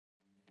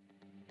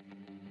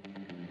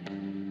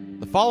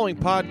following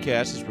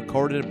podcast is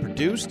recorded and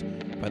produced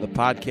by the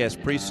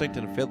Podcast Precinct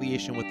in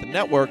affiliation with the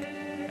network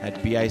at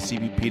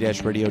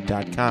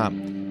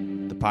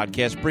bicbp-radio.com. The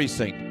Podcast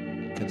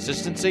Precinct.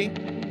 Consistency,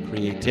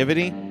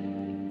 creativity,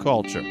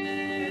 culture.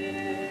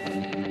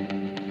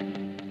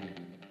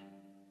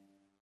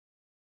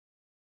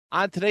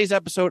 On today's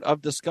episode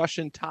of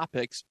Discussion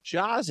Topics,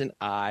 Jaws and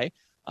I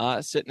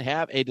sit and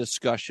have a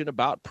discussion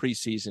about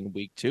preseason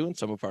week 2 and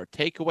some of our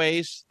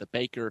takeaways, the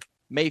Baker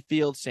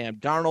Mayfield, Sam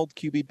Darnold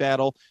QB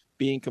battle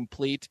being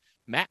complete,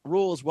 Matt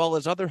Rule, as well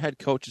as other head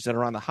coaches that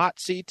are on the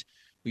hot seat.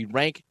 We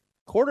rank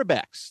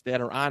quarterbacks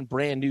that are on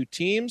brand new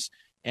teams,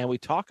 and we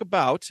talk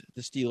about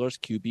the Steelers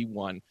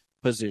QB1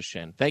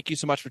 position. Thank you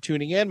so much for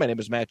tuning in. My name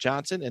is Matt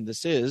Johnson, and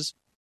this is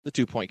the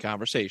 2 Point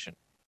Conversation.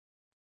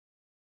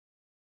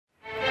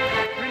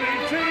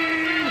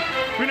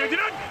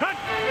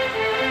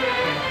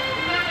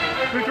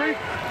 3.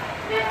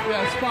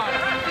 Yeah, spot.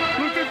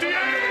 Blue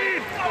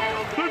 58.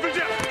 Blue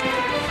 58.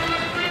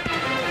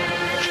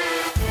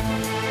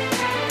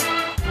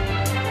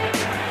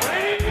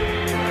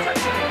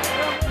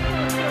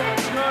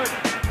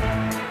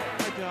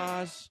 Hi,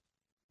 Jaws.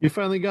 You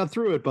finally got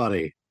through it,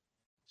 buddy.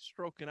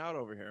 Stroking out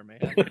over here, man.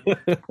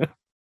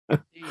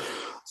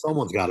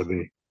 Someone's got to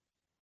be.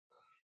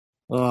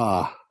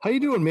 How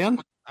you doing, man?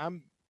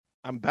 I'm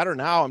better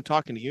now. I'm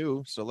talking to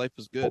you, so life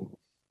is good.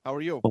 How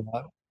are you?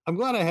 I'm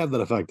glad I have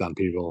that effect on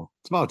people.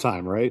 It's about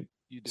time, right?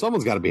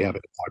 Someone's got to be happy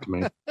to talk to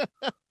me.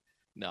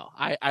 No,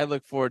 I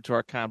look forward to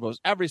our combos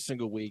every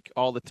single week,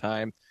 all the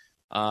time.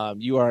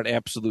 You are an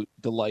absolute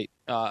delight.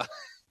 I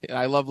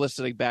love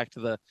listening back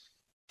to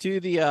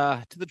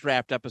the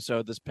draft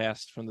episode this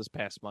past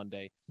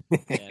Monday,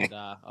 and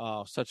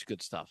such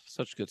good stuff.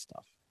 Such good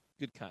stuff.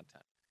 Good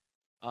content.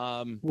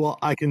 Well,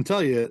 I can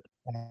tell you,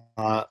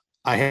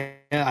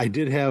 I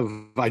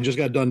just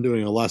got done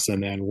doing a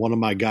lesson, and one of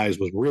my guys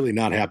was really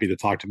not happy to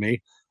talk to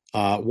me.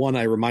 I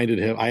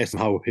asked him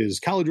how his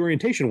college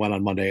orientation went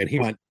on Monday, and he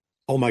went,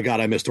 "Oh my God,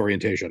 I missed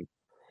orientation."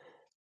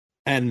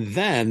 And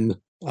then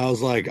I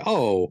was like,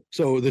 "Oh,"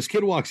 so this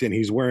kid walks in,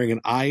 he's wearing an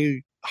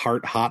I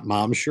Heart Hot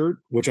Mom shirt,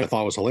 which I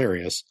thought was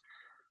hilarious.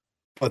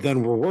 But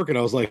then we're working,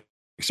 I was like,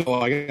 "So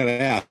I got to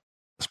ask,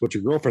 what's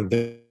your girlfriend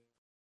think?"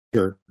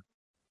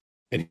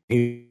 And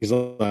he's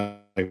like,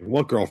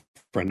 "What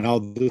girlfriend?"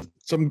 Now,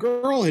 some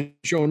girl had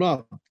shown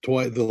up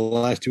twice the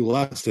last 2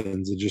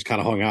 lessons and just kind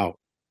of hung out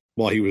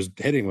while he was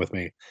hitting with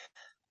me.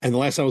 And the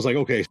last time I was like,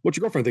 "Okay, what's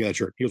your girlfriend think of that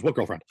shirt?" He goes, "What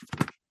girlfriend?"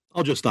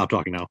 I'll just stop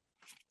talking now.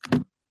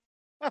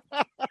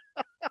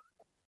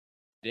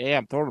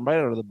 Damn, throwing him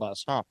right under the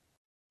bus, huh?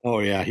 Oh,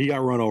 yeah, he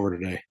got run over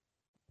today.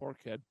 Poor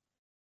kid.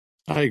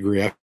 I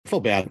agree. I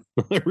felt bad.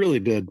 I really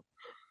did.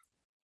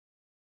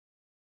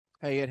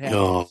 Hey, it happens.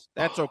 No.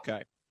 That's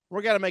okay.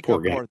 We're going to make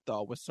up for it,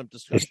 though, with some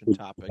discussion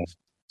topics,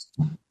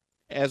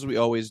 as we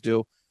always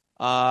do.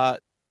 A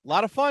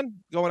lot of fun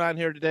going on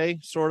here today,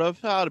 sort of.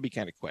 It'll be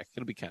kind of quick.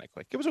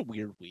 It was a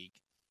weird week.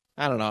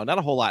 I don't know. Not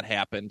a whole lot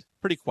happened.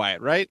 Pretty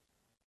quiet, right?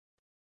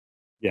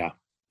 Yeah.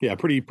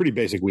 Pretty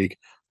basic week.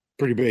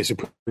 Pretty basic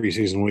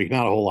preseason week.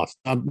 Not a whole lot.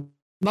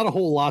 Not a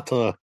whole lot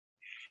to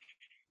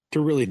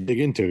really dig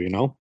into, you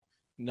know?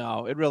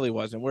 No, it really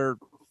wasn't. We're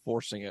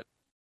forcing it.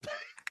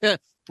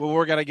 Well,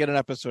 we're going to get an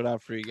episode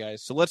out for you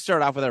guys. So let's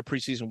start off with our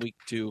preseason week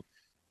 2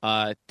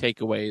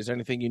 takeaways.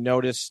 Anything you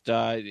noticed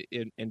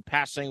in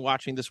passing,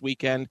 watching this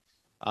weekend?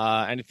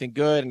 Anything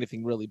good?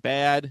 Anything really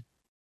bad?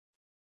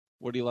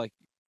 What do you like?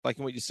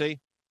 Liking what you see?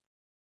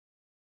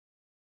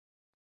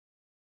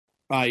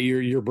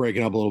 You're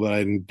breaking up a little bit.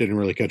 I didn't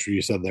really catch what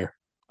you said there.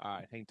 All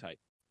right, hang tight.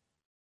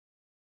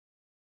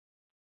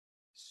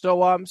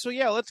 So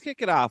yeah, let's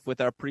kick it off with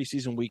our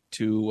preseason week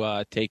 2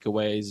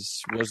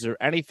 takeaways. Was there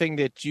anything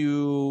that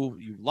you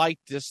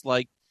liked,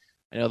 disliked?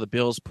 I know the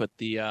Bills put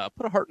a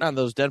heart on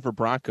those Denver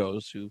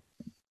Broncos, who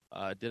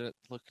didn't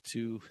look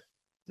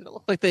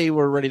like they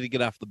were ready to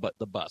get off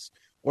the bus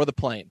or the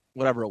plane,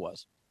 whatever it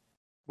was.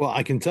 Well,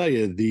 I can tell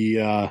you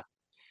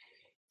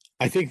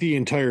I think the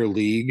entire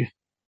league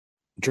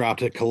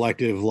dropped a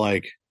collective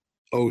like,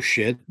 "Oh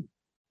shit"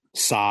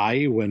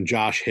 sigh when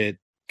Josh hit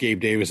Gabe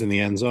Davis in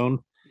the end zone.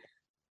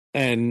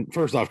 And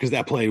first off, because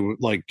that play,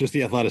 like, just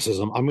the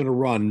athleticism, I'm going to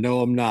run.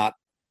 No, I'm not.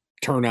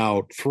 Turn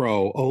out,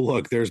 throw. Oh,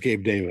 look, there's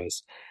Gabe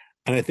Davis.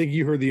 And I think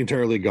you heard the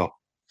entire league go,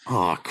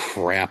 "Oh,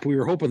 crap. We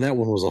were hoping that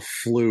one was a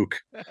fluke."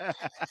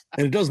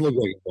 And it doesn't look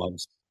like it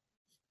was.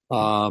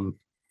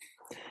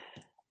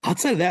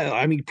 Outside of that,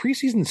 I mean,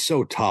 preseason's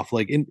so tough.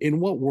 Like, in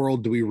what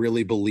world do we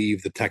really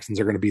believe the Texans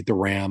are going to beat the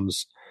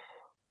Rams?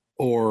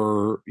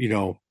 Or, you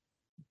know,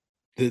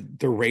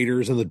 the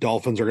Raiders and the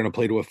Dolphins are going to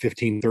play to a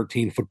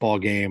 15-13 football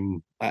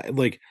game. I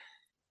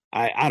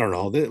don't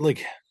know.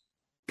 Like,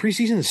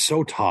 preseason is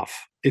so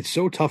tough. It's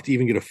so tough to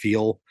even get a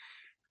feel,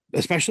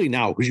 especially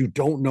now, because you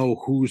don't know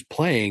who's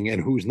playing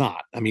and who's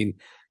not. I mean,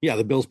 yeah,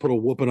 the Bills put a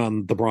whooping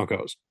on the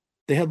Broncos.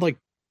 They had like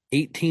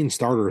 18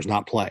 starters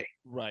not play.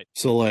 Right.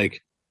 So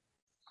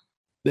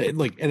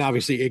and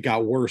obviously it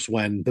got worse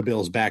when the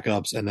Bills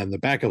backups and then the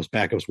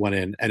backups went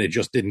in, and it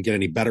just didn't get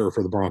any better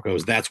for the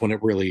Broncos. That's when it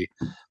really,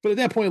 but at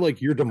that point,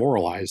 like, you're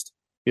demoralized.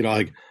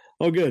 Like,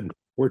 oh, good,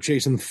 we're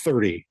chasing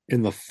 30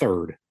 in the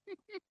third.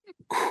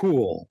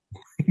 Cool.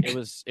 It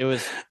was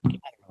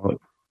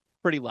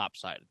pretty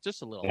lopsided,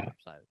 just a little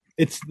lopsided.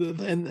 It's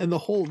and the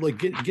whole like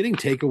getting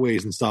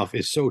takeaways and stuff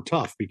is so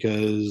tough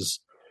because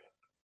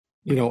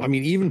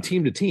even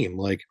team to team,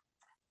 like,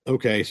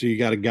 okay, so you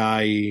got a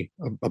guy,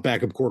 a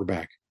backup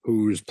quarterback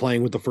who's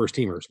playing with the first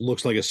teamers,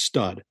 looks like a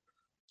stud.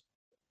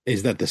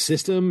 Is that the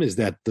system? Is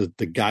that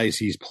the guys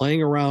he's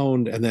playing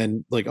around? And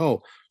then like,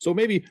 oh, so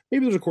maybe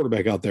there's a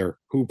quarterback out there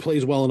who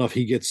plays well enough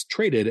he gets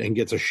traded and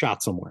gets a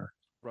shot somewhere,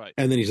 right?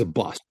 And then he's a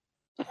bust.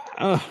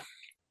 I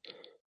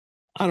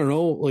don't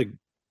know. Like,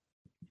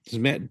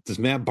 does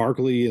Matt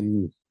Barkley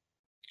and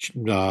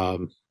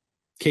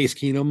Case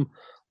Keenum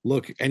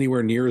look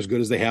anywhere near as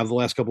good as they have the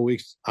last couple of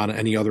weeks on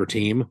any other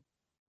team?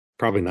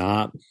 Probably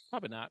not.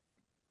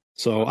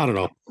 So I don't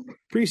know.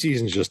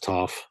 Preseason's just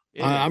tough.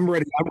 I'm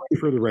ready. I'm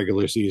ready for the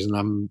regular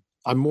season.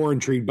 I'm more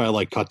intrigued by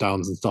like cut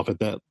downs and stuff at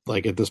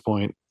this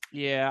point.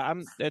 Yeah,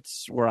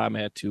 that's where I'm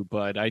at too.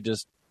 But I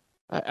don't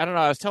know.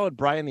 I was telling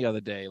Brian the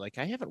other day, like,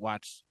 I haven't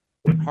watched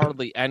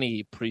hardly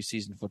any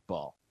preseason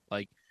football.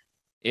 Like,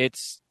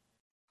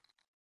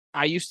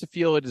 I used to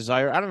feel a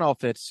desire. I don't know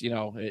if it's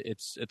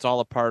it's all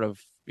a part of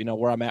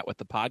where I'm at with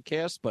the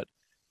podcast, but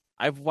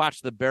I've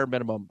watched the bare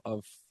minimum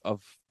of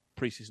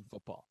preseason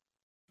football.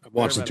 I've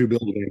watched the 2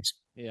 Bills games.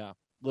 Yeah,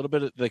 a little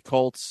bit of the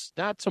Colts,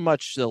 not so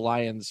much the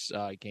Lions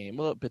game.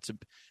 A little bits of.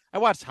 I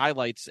watched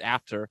highlights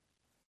after,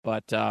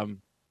 but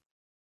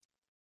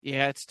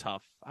yeah, it's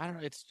tough. I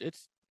don't know.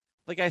 It's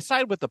like I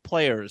side with the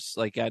players,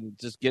 like I'm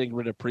just getting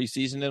rid of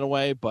preseason in a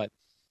way, but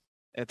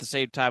at the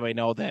same time, I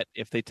know that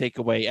if they take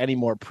away any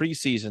more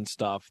preseason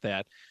stuff,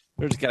 that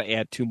they're just going to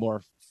add 2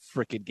 more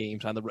freaking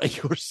games on the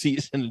regular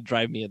season and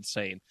drive me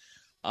insane.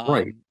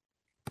 Right.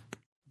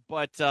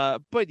 But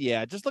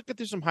yeah, just looking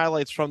through some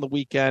highlights from the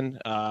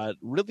weekend.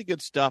 Really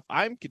good stuff.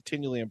 I'm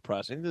continually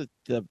impressed. I think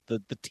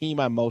the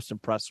team I'm most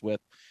impressed with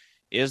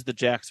is the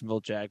Jacksonville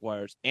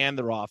Jaguars and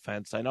their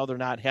offense. I know they're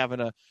not having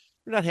a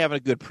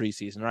good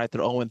preseason. All right, they're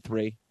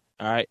 0-3.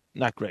 All right,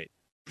 not great.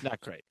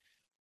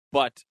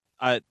 But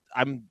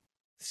I'm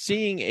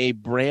seeing a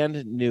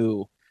brand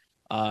new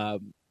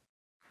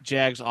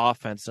Jags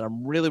offense that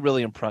I'm really,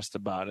 really impressed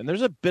about. And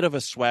there's a bit of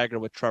a swagger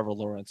with Trevor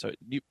Lawrence. So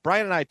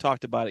Brian and I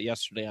talked about it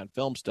yesterday on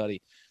Film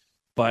Study,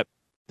 but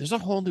there's a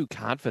whole new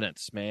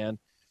confidence, man.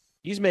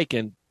 He's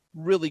making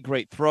really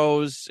great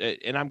throws,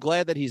 and I'm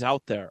glad that he's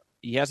out there.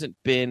 He hasn't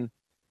been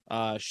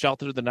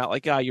sheltered. They're not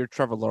like, you're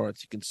Trevor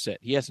Lawrence, you can sit.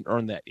 He hasn't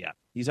earned that yet.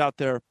 He's out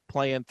there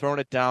playing, throwing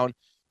it down,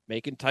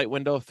 making tight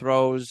window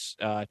throws,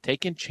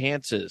 taking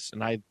chances,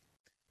 and I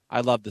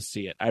love to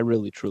see it. I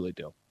really, truly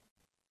do.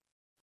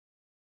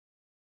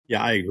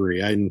 Yeah, I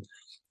agree. I mean,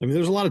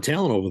 there's a lot of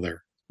talent over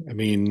there. I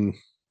mean,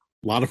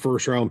 a lot of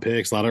first-round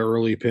picks, a lot of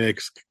early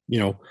picks.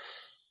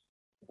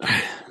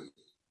 I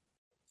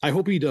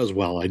hope he does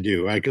well. I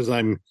do, because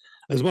I'm,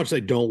 as much as I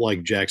don't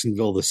like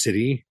Jacksonville, the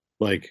city,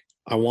 like,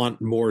 I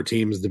want more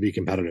teams to be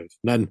competitive.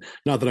 Not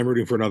that I'm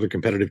rooting for another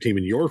competitive team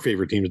in your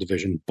favorite team's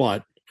division,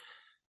 but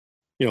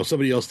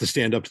somebody else to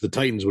stand up to the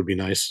Titans would be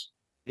nice.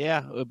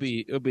 Yeah, it would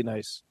be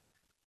nice.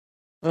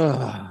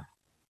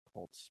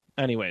 Colts.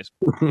 Anyways,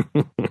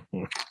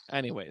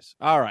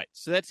 all right.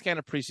 So that's kind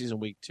of preseason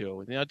week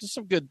 2. Just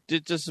some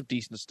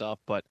decent stuff,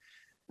 but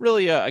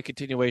really a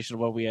continuation of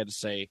what we had to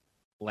say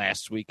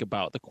last week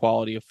about the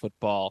quality of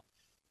football.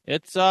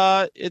 It's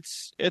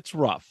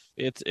rough.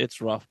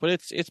 It's rough, but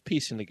it's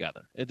piecing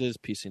together. It is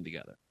piecing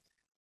together.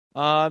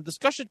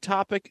 Discussion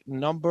topic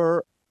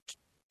number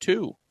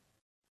 2. All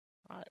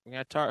right, we're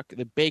gonna talk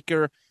the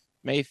Baker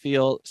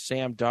Mayfield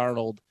Sam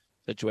Darnold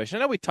situation. I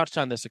know we touched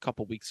on this a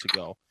couple weeks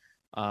ago.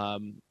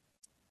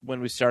 When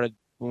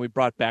we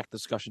brought back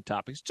discussion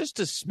topics, just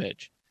a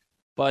smidge.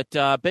 But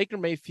Baker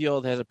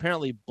Mayfield has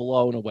apparently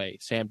blown away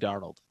Sam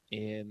Darnold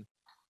in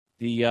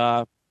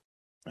the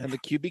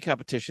QB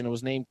competition. It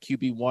was named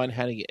QB1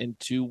 heading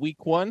into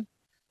week 1,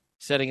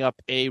 setting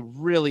up a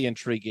really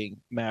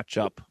intriguing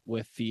matchup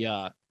with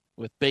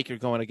Baker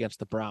going against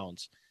the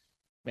Browns.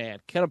 Man,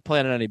 can't have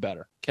planned it any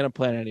better.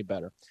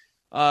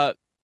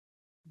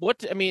 What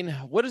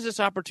does this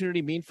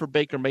opportunity mean for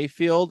Baker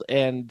Mayfield?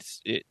 And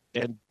is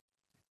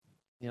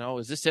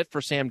this it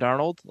for Sam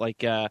Darnold?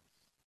 Like,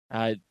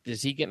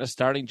 is he getting a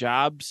starting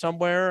job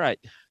somewhere?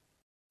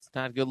 It's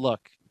not a good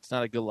look.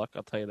 I'll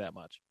tell you that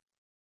much.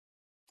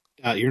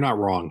 You're not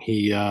wrong.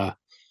 I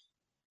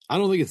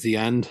don't think it's the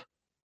end.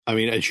 I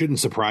mean, it shouldn't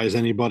surprise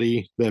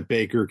anybody that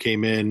Baker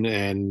came in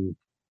and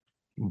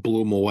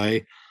blew him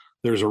away.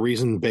 There's a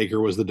reason Baker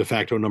was the de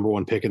facto number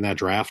 1 pick in that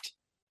draft,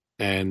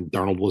 and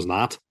Darnold was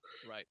not.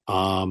 Right.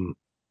 Darnold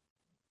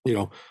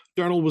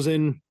was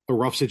in a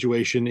rough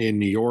situation in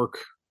New York.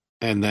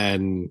 And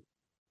then,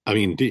 I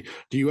mean, do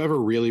you ever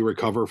really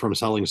recover from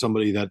selling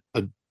somebody that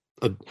a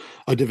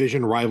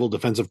division rival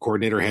defensive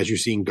coordinator has you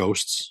seeing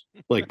ghosts?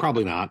 Like,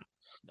 probably not.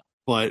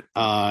 But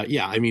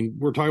yeah, I mean,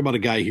 we're talking about a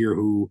guy here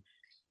who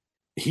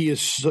he is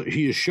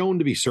shown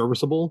to be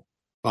serviceable.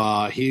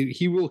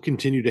 He will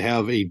continue to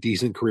have a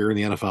decent career in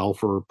the NFL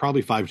for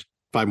probably 5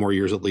 more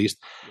years at least.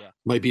 Yeah.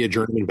 Might be a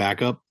journeyman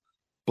backup.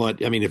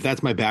 But I mean, if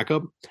that's my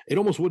backup, it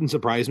almost wouldn't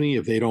surprise me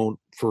if they don't,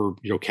 for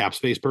cap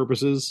space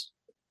purposes,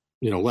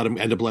 end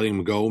up letting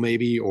him go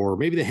maybe, or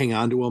maybe they hang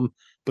on to him,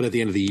 but at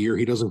the end of the year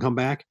he doesn't come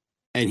back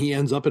and he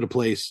ends up at a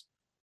place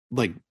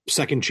like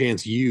second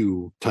chance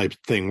you type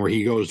thing where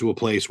he goes to a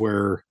place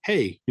where,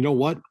 hey, you know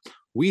what?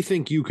 We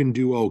think you can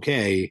do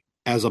okay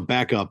as a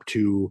backup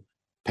to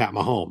Pat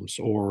Mahomes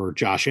or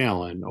Josh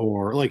Allen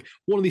or like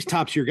one of these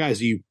top tier guys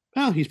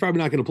that he's probably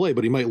not going to play,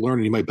 but he might learn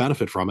and he might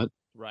benefit from it.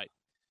 Right.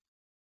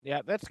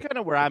 Yeah, that's kind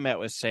of where I'm at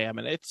with Sam,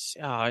 and it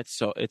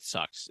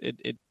sucks.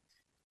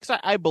 Because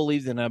I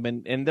believed in him,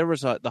 and there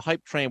was the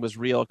hype train was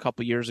real a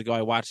couple years ago.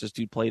 I watched this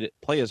dude play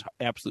his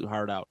absolute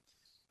heart out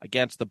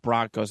against the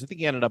Broncos. I think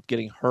he ended up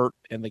getting hurt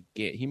in the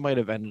game. He might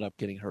have ended up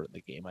getting hurt in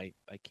the game. I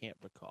can't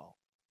recall.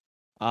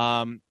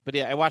 But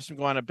yeah, I watched him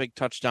go on a big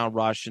touchdown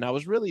rush, and I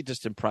was really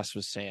just impressed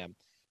with Sam.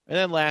 And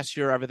then last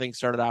year, everything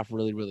started off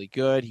really, really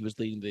good. He was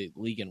leading the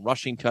league in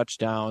rushing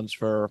touchdowns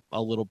for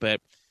a little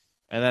bit,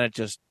 and then it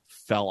just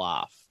fell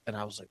off. And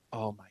I was like,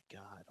 oh, my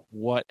God,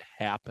 what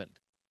happened?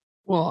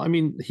 Well, I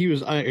mean, he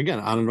was,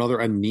 again, on another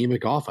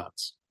anemic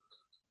offense.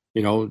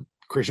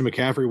 Christian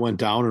McCaffrey went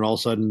down, and all of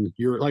a sudden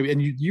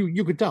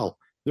you could tell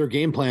their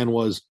game plan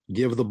was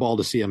give the ball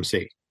to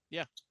CMC.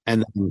 Yeah.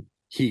 And then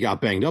he got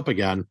banged up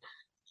again.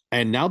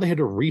 And now they had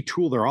to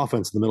retool their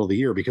offense in the middle of the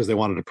year because they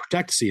wanted to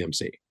protect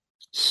CMC.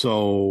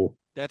 So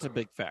that's a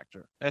big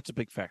factor. That's a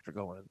big factor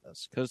going into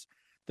this because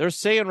they're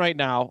saying right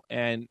now,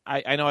 and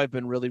I know I've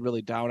been really,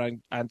 really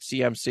down on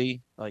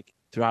CMC, like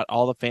throughout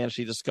all the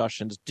fantasy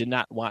discussions, did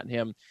not want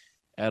him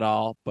at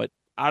all. But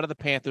out of the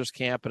Panthers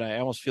camp, and I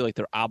almost feel like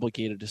they're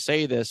obligated to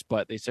say this,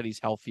 but they said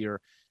he's healthier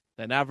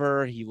than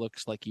ever. He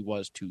looks like he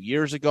was 2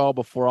 years ago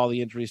before all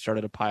the injuries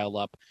started to pile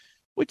up,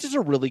 which is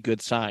a really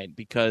good sign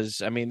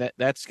because, I mean,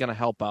 that's going to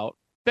help out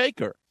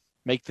Baker,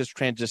 make this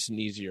transition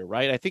easier,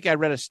 right? I think I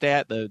read a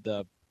stat,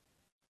 oh,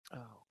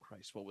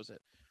 Christ, what was it?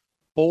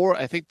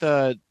 I think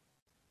the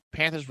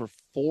Panthers were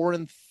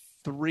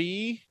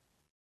 4-3,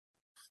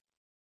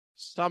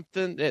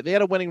 something. They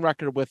had a winning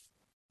record with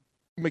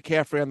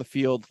McCaffrey on the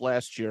field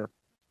last year,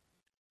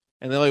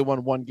 and they only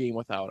won one game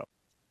without him.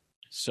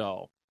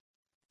 So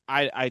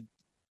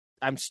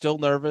I'm still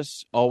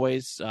nervous,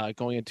 always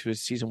going into a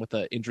season with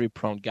an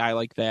injury-prone guy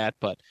like that,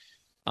 but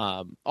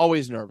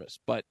always nervous.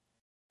 But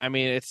I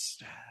mean, it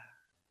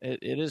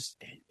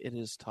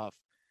is tough.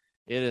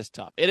 It is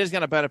tough. It is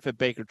going to benefit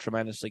Baker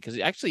tremendously because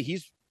actually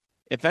he's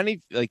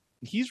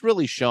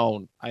really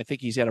shown. I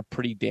think he's had a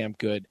pretty damn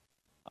good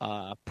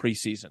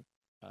preseason,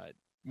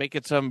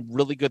 making some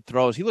really good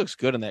throws. He looks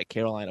good in that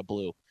Carolina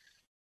blue.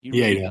 He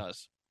really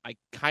does. I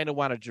kind of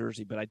want a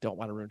jersey, but I don't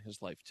want to ruin his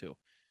life too.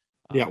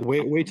 Yeah,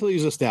 wait till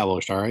he's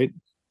established. All right.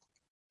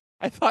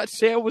 I thought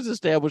Sam was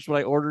established when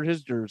I ordered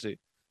his jersey.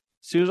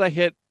 As soon as I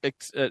hit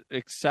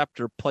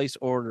accept or place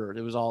order,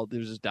 it was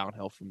just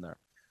downhill from there.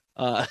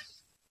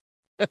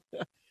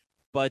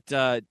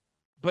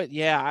 But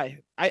yeah,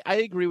 I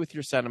agree with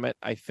your sentiment.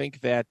 I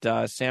think that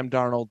Sam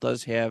Darnold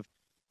does have,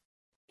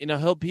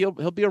 he'll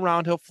be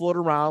around. He'll float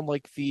around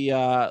like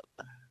the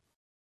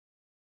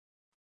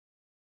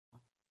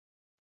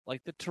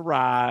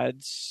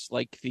Tarads,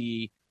 like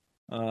the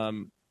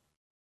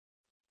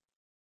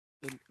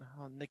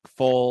Nick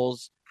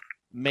Foles,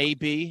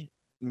 maybe,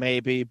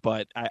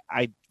 but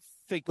I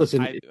think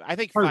I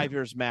think 5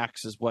 years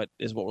max is what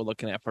we're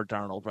looking at for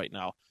Darnold right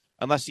now.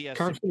 Unless he has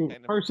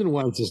Carson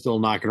Wentz is still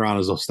knocking around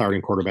as a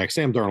starting quarterback.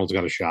 Sam Darnold's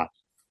got a shot.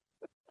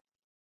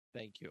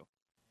 Thank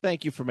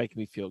you for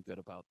making me feel good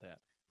about that.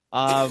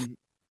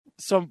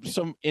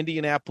 Some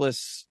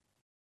Indianapolis,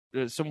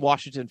 some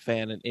Washington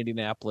fan in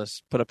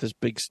Indianapolis put up this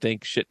big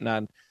stink shitting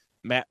on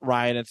Matt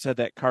Ryan and said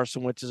that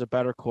Carson Wentz is a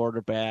better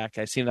quarterback.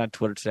 I seen it on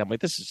Twitter today. I'm like,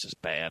 this is just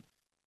bad.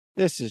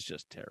 This is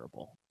just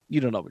terrible.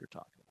 You don't know what you're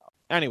talking about.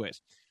 Anyways,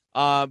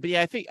 but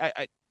yeah, I think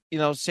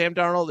Sam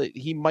Darnold,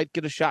 he might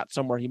get a shot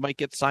somewhere. He might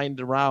get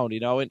signed around,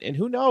 and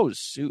who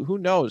knows? Who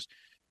knows?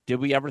 Did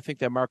we ever think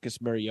that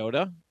Marcus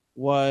Mariota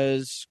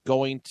was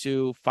going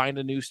to find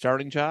a new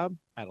starting job?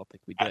 I don't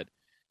think we did.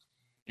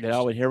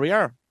 And here we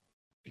are.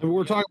 And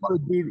we're talking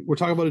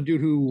about a dude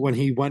who, when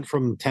he went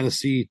from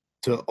Tennessee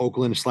to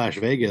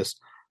Oakland/Vegas,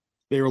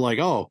 they were like,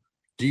 "Oh,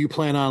 do you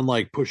plan on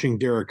like pushing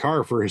Derek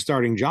Carr for his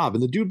starting job?"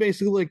 And the dude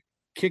basically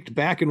kicked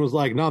back and was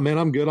like, "No, man,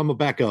 I'm good. I'm a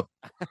backup."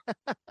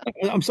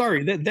 I'm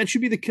sorry. That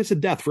should be the kiss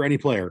of death for any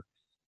player.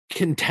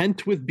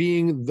 Content with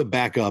being the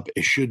backup.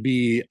 It should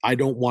be, I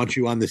don't want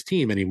you on this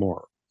team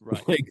anymore.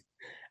 Right.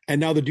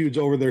 And now the dude's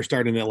over there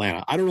starting in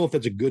Atlanta. I don't know if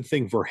that's a good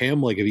thing for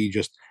him. Like if he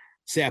just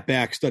sat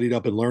back, studied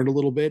up and learned a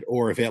little bit,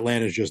 or if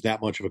Atlanta's just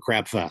that much of a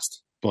crap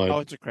fest. But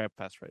it's a crap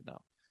fest right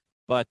now.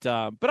 But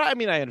I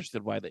mean, I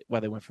understood why they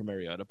went for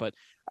Mariota. But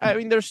I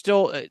mean, there's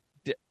still,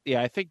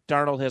 I think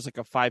Darnold has like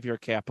a 5-year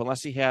cap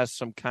unless he has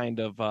some kind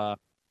of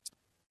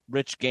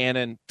Rich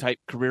Gannon type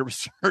career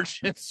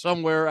resurgence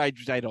somewhere. I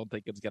don't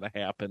think it's going to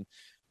happen.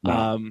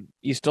 No.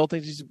 He still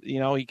thinks he's,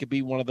 he could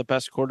be one of the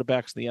best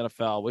quarterbacks in the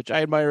NFL, which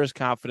I admire his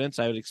confidence.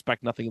 I would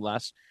expect nothing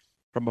less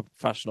from a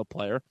professional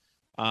player.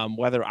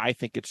 Whether I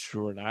think it's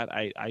true or not,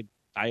 I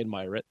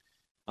admire it.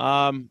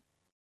 But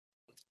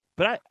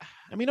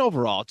I mean,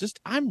 overall,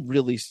 I'm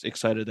really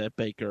excited that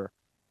Baker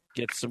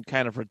gets some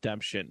kind of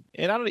redemption,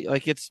 and I don't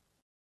like it's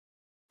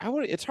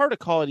hard to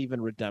call it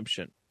even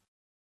redemption.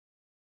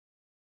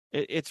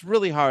 It's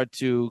really hard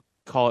to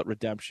call it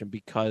redemption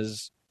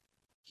because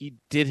he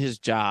did his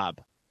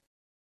job.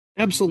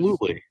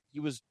 Absolutely. He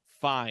was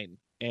fine,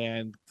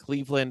 and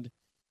Cleveland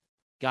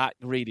got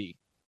greedy.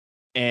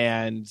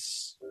 And,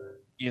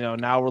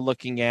 now we're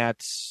looking at,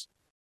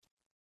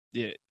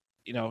 this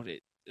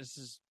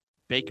is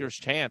Baker's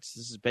chance.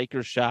 This is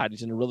Baker's shot.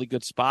 He's in a really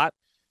good spot,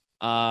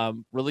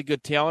 really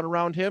good talent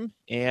around him.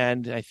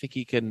 And I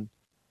think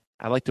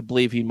I like to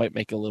believe he might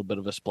make a little bit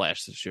of a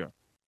splash this year.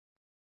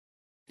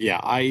 Yeah,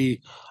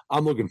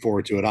 I'm looking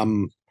forward to it. I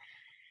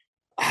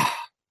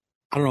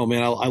don't know,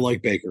 man. I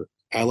like Baker.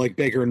 I like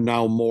Baker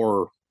now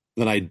more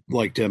than I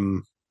liked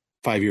him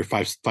 5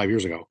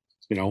 years ago.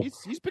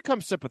 He's become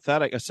a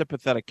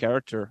sympathetic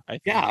character. I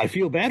think. Yeah, I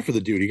feel bad for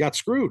the dude. He got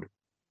screwed.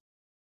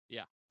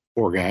 Yeah,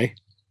 poor guy.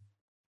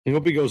 I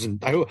hope he goes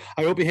and I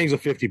hope he hangs a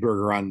 50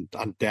 burger on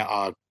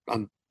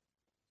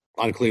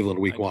Cleveland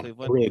week one.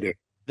 I really do.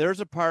 There's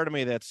a part of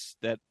me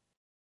that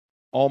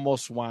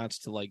almost wants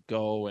to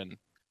go and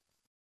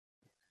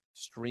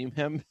stream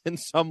him in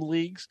some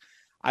leagues.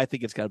 I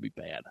think it's got to be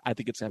bad. I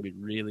think it's going to be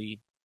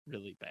really,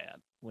 really bad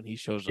when he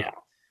shows up.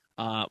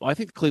 I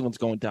think Cleveland's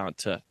going down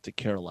to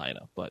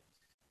Carolina, but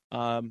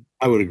I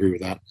would agree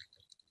with that.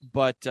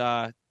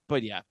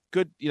 But yeah,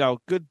 good.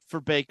 Good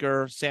for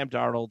Baker, Sam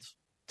Darnold.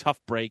 Tough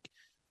break.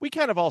 We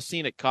kind of all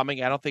seen it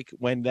coming. I don't think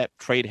when that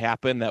trade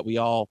happened that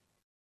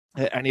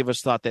any of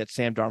us thought that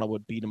Sam Darnold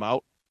would beat him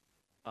out.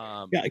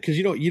 Yeah, because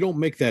you don't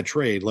make that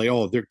trade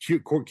their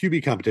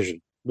QB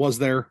competition was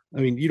there. I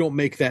mean, you don't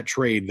make that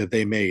trade that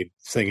they made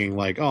thinking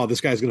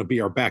this guy's going to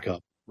be our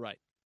backup. Right.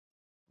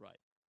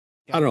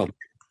 I don't know.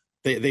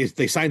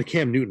 They signed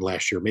Cam Newton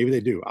last year. Maybe they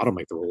do. I don't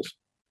make the rules.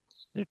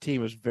 Their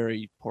team was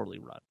very poorly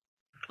run.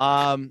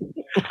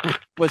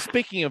 But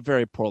speaking of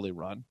very poorly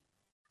run,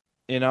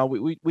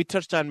 we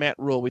touched on Matt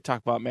Rule. We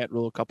talked about Matt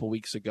Rule a couple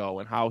weeks ago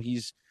and how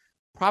he's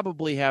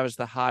probably has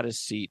the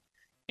hottest seat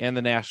in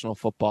the National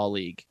Football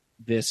League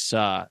this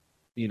year.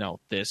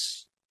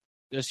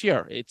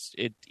 It's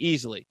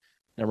easily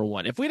number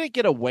one. If we didn't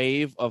get a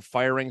wave of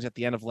firings at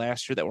the end of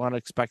last year that were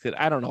unexpected,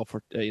 I don't know if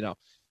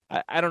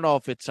I don't know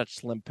if it's such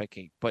slim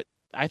picking, but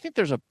I think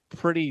there's a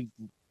pretty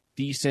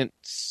decent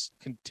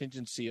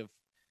contingency of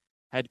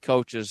head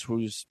coaches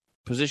whose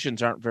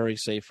positions aren't very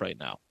safe right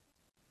now.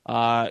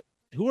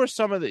 Who are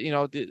some of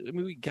the,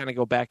 we kind of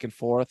go back and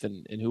forth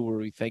and who were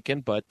we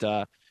thinking, but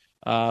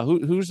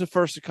who's the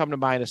first to come to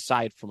mind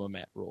aside from a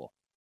Matt Rule?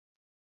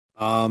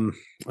 I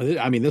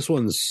mean, this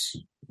one's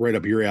right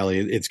up your alley.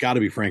 It's got to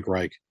be Frank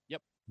Reich.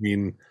 Yep. I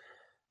mean,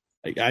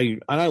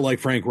 I like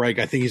Frank Reich.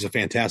 I think he's a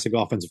fantastic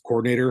offensive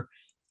coordinator.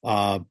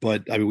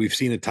 But I mean, we've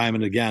seen it time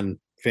and again.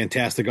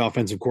 Fantastic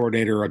offensive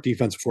coordinator or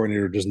defensive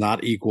coordinator does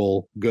not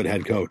equal good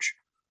head coach.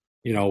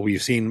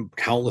 We've seen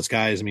countless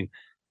guys. I mean,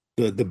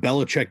 the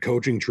Belichick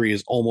coaching tree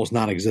is almost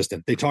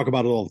non-existent. They talk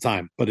about it all the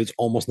time, but it's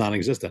almost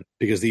non-existent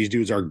because these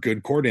dudes are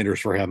good coordinators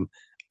for him,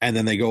 and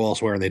then they go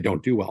elsewhere and they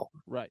don't do well.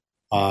 Right.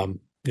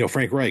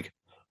 Frank Reich,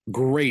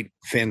 great,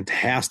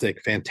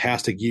 fantastic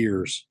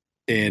years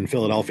in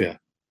Philadelphia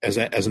as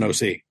an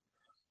OC.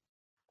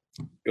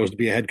 Goes to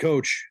be a head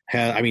coach.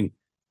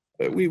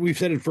 We've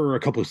said it for a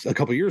couple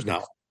of years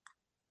now.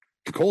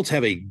 The Colts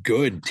have a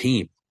good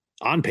team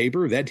on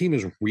paper. That team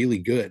is really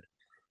good.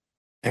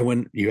 And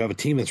when you have a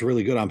team that's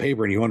really good on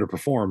paper and you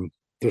underperform,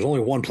 there's only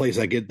one place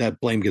that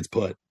blame gets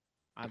put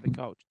on the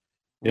coach.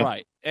 Yep.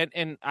 Right.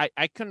 And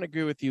I couldn't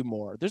agree with you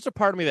more. There's a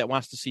part of me that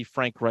wants to see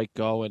Frank Reich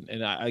go.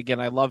 And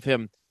I love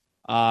him,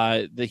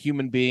 the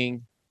human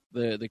being,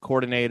 the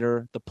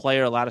coordinator, the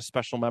player, a lot of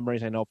special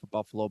memories I know for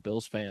Buffalo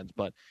Bills fans.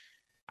 But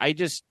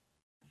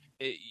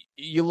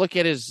you look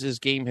at his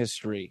game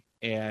history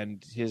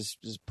and his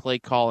play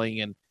calling,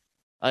 and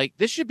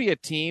this should be a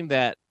team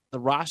that the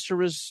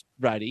roster is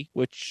ready,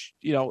 which,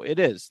 it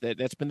is.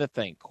 That's been the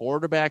thing.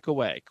 Quarterback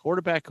away,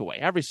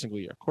 every single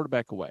year,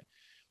 quarterback away,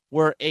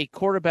 where a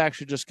quarterback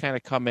should just kind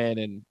of come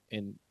in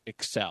and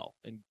excel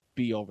and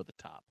be over the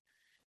top.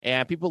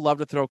 And people love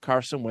to throw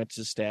Carson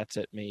Wentz's stats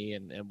at me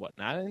and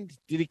whatnot. And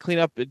did he clean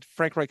up?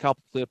 Frank Reich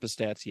helped clean up his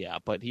stats? Yeah,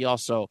 but he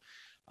also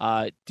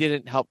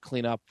didn't help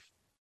clean up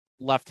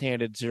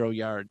left-handed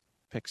 0-yard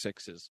pick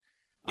sixes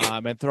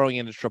and throwing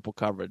into triple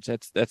coverage.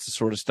 That's the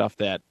sort of stuff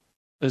that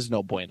is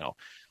no bueno.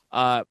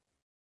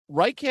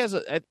 Reich has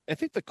I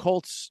think the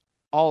Colts,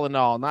 all in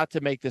all, not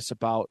to make this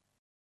about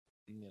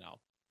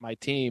my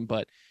team,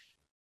 but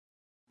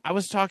I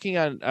was talking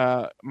on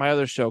my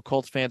other show,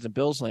 Colts Fans and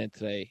Bills Land,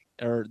 the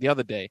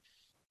other day.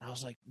 I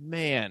was like,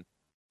 man,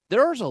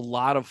 there's a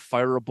lot of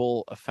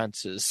fireable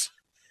offenses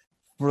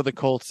for the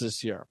Colts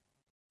this year.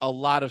 A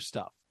lot of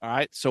stuff. All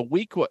right. So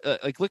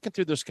looking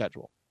through their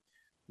schedule,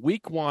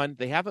 week one,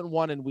 they haven't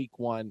won in week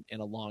one in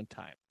a long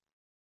time.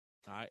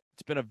 All right.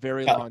 It's been a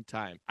very long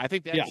time. I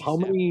think that's how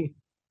many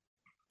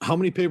How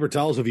many paper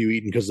towels have you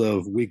eaten because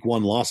of week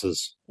 1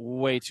 losses?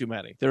 Way too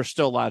many. They're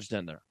still lodged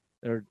in there.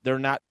 They're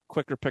not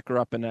quicker picker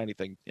up in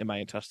anything in my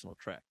intestinal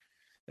tract.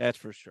 That's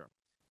for sure.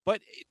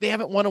 But they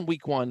haven't won in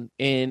week 1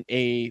 in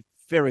a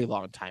very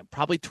long time.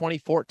 Probably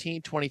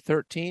 2014,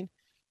 2013.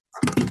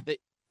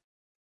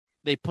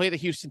 They play the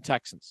Houston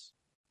Texans.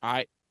 All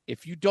right.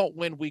 If you don't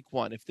win week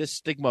 1, if this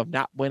stigma of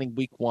not winning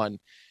week 1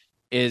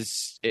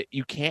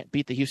 you can't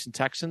beat the Houston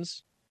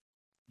Texans,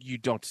 you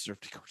don't deserve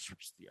to go to the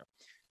rest of the year.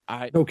 All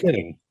right. No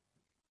kidding.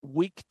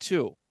 Week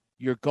 2,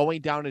 you're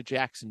going down to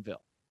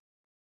Jacksonville.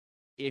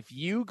 If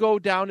you go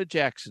down to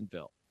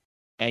Jacksonville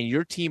and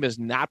your team is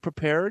not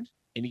prepared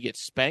and you get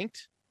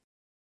spanked,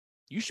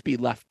 you should be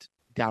left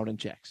down in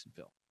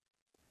Jacksonville.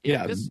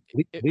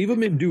 Leave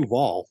him in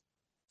Duval.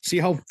 See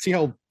how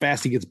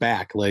fast he gets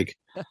back. Like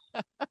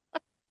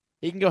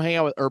he can go hang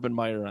out with Urban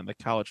Meyer on the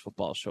college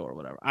football show or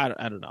whatever. I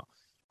don't know.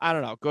 I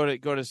don't know.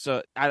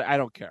 I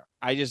don't care.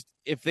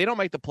 If they don't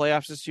make the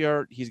playoffs this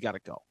year, he's got to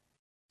go.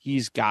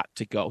 He's got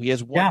to go. He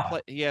has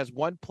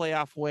one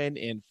playoff win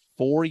in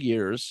 4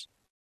 years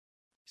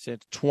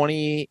since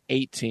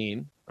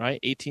 2018, right?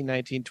 18,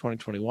 19,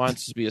 2021.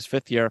 This will be his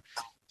 5th year.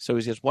 So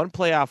he has one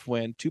playoff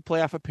win, 2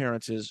 playoff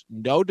appearances,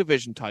 no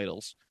division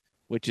titles,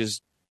 which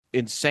is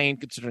insane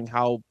considering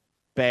how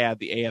bad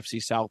the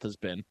AFC South has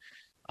been.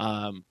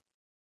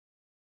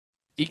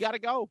 He got to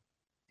go.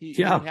 He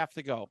would have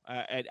to go.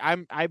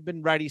 And I've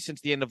been ready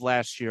since the end of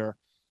last year.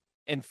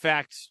 In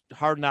fact,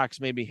 Hard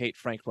Knocks made me hate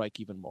Frank Reich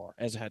even more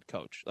as a head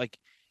coach. Like,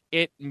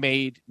 it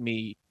made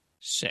me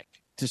sick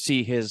to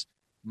see his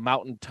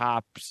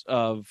mountaintops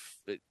of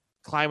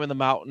climbing the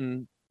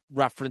mountain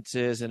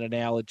references and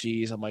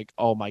analogies. I'm like,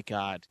 oh my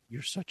God,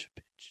 you're such a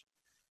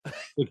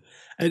bitch.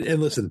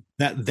 and listen,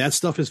 that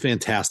stuff is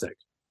fantastic,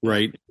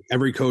 right?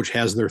 Every coach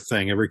has their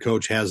thing. Every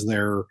coach has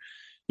their,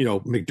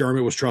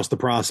 McDermott was trust the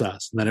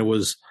process. And then it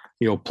was,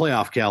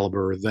 playoff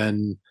caliber.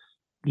 Then,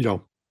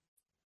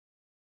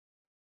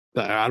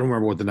 I don't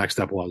remember what the next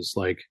step was.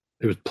 Like,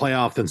 it was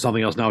playoff, then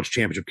something else. Now it's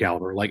championship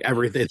caliber. Like,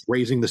 everything, it's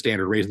raising the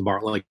standard, raising the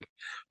bar, like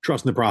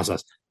trusting the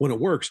process. When it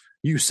works,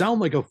 you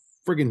sound like a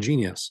friggin'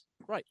 genius.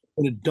 Right.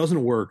 When it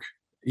doesn't work,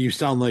 you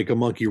sound like a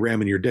monkey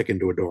ramming your dick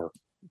into a door.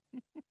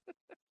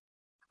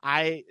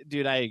 I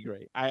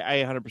agree.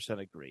 I 100%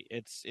 agree.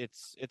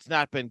 It's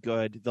not been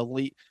good. The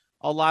league,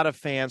 a lot of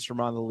fans from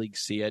around the league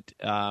see it.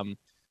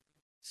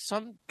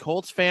 Some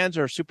Colts fans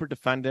are super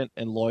defendant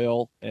and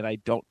loyal, and I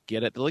don't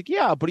get it. They're like,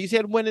 yeah, but he's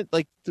had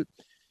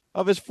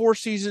of his 4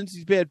 seasons,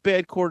 he's had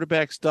bad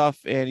quarterback stuff,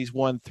 and he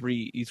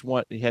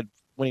had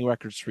winning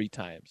records 3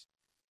 times.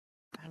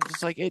 I'm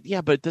just like,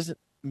 but it doesn't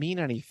mean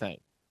anything,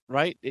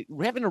 right?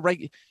 Having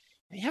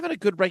a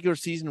good regular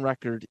season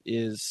record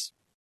is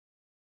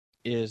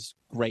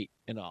great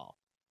and all.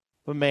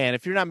 But man,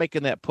 if you're not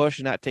making that push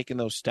and not taking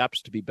those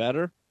steps to be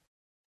better,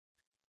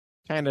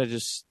 kind of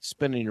just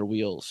spinning your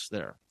wheels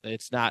there.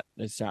 It's not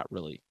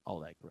really all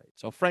that great.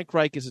 So Frank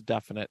Reich is a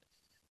definite.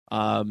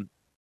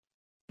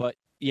 But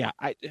yeah,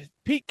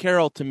 Pete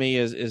Carroll to me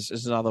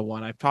is another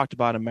one. I've talked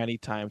about him many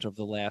times over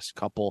the last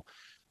couple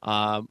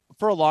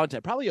for a long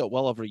time, probably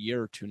well over a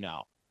year or 2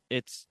 now.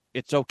 It's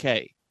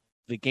okay.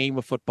 The game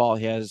of football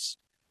has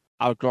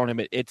outgrown him.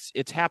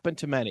 It's happened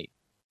to many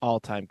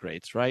all-time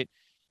greats, right?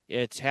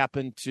 It's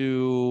happened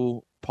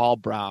to Paul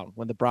Brown.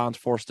 When the Browns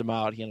forced him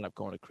out, he ended up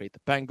going to create the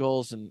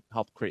Bengals and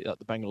help create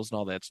the Bengals and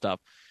all that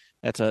stuff.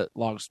 That's a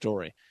long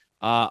story.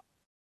 Oh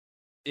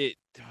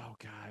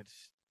God,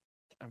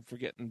 I'm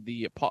forgetting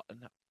the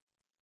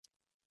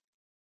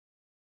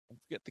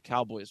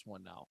Cowboys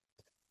one now.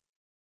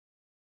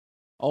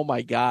 Oh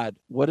my God,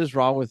 what is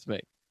wrong with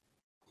me?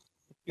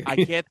 I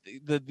can't.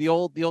 The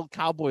old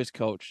Cowboys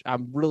coach.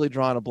 I'm really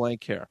drawing a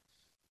blank here.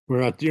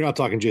 You're not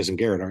talking Jason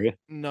Garrett, are you?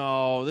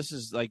 No, this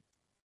is like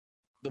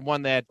the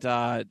one that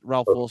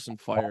Ralph Wilson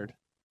fired.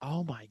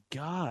 Oh my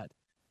God.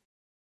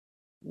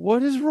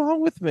 What is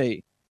wrong with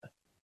me?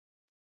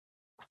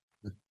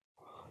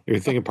 You're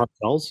thinking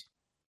Parcells?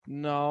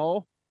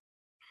 No.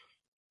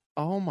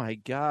 Oh my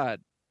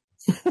God.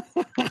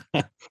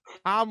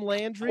 Tom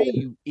Landry,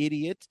 you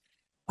idiot.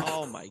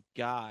 Oh my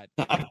God.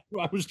 I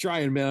was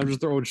trying, man. I'm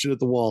just throwing shit at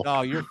the wall.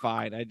 Oh, you're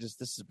fine. This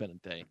has been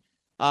a day.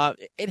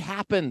 It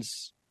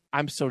happens.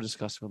 I'm so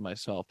disgusted with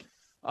myself.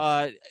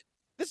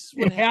 This is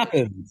what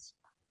happens.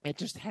 It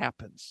just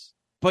happens.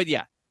 But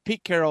yeah,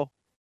 Pete Carroll,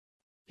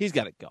 he's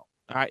got to go.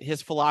 All right.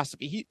 His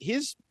philosophy,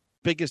 his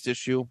biggest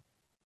issue,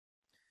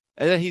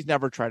 and then he's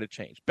never tried to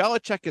change.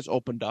 Belichick has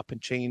opened up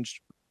and changed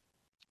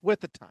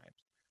with the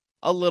times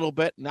a little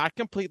bit, not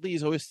completely.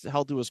 He's always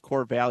held to his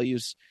core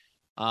values,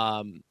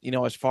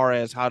 as far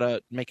as how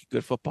to make a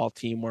good football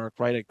team work,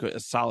 right? A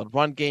solid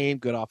run game,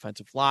 good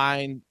offensive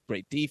line,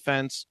 great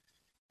defense,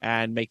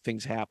 and make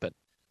things happen.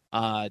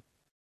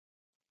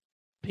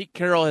 Pete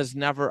Carroll has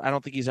never, I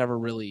don't think he's ever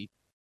really,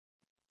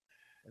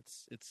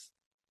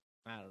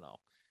 I don't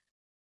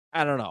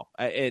know.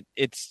 I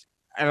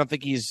don't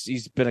think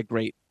he's been a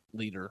great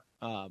leader.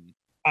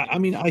 I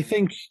mean, I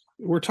think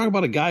we're talking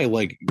about a guy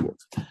like,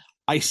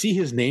 I see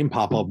his name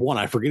pop up. One,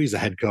 I forget he's a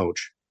head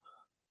coach.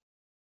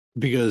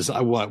 because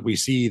we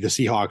see the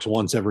Seahawks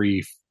once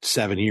every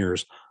 7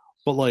 years,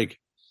 but like,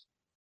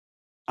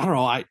 I don't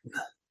know.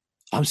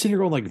 I'm sitting here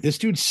going like, this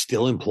dude's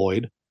still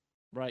employed.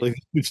 Right. Like,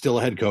 this dude's still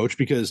a head coach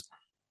because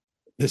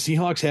the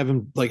Seahawks have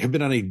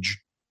been on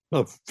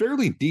a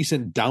fairly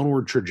decent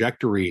downward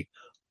trajectory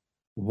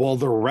while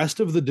the rest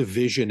of the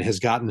division has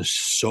gotten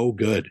so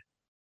good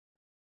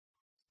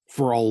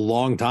for a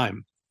long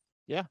time.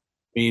 Yeah. I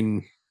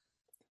mean,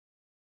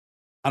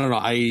 I don't know.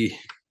 I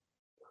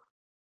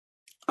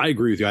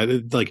agree with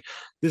you. Like,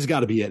 this has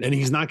got to be it. And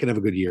he's not going to have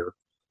a good year.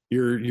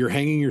 You're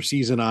hanging your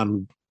season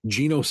on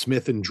Geno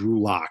Smith and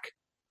Drew Lock.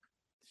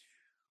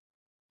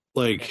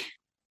 Like,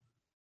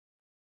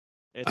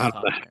 it's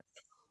tough,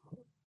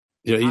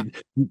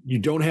 you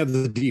don't have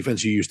the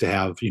defense you used to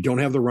have. You don't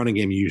have the running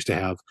game you used to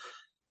have.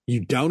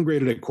 You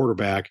downgraded at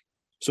quarterback.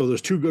 So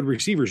those two good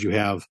receivers you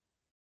have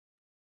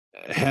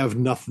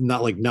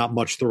not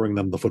much throwing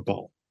them the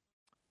football.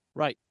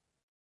 Right.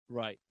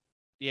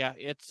 Yeah,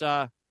 it's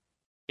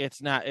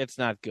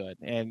not good.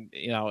 And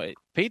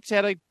Pete's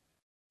had a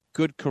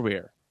good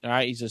career. All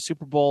right, he's a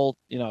Super Bowl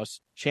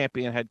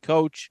champion head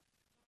coach.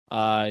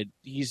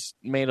 He's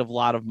made a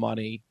lot of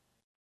money.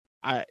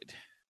 I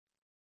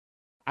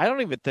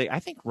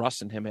think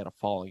Russ and him had a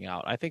falling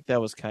out. I think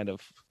that was kind of.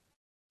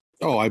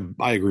 Oh,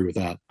 I agree with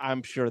that.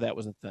 I'm sure that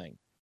was a thing,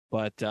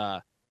 but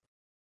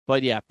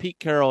yeah, Pete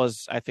Carroll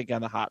is, I think,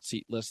 on the hot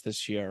seat list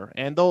this year,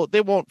 and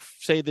they won't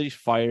say that he's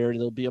fired.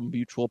 There'll be a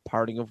mutual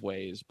parting of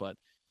ways, but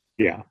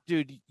yeah,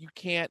 dude, you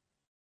can't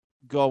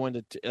go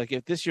into like,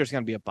 if this year's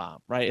going to be a bomb,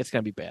 right? It's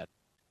going to be bad.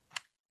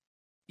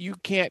 You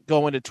can't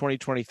go into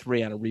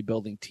 2023 on a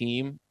rebuilding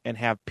team and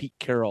have Pete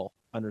Carroll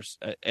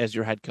as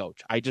your head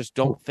coach. I just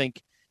don't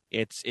think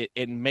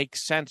it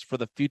makes sense for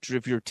the future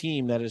of your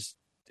team that is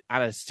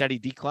on a steady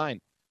decline,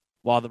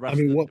 while the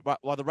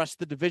rest of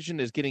the division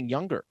is getting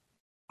younger.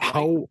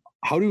 How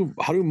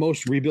do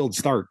most rebuilds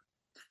start?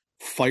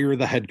 Fire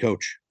the head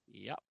coach.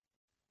 Yep.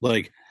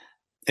 Like,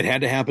 it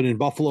had to happen in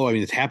Buffalo. I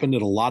mean, it's happened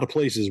in a lot of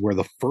places where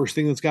the first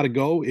thing that's got to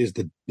go is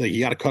you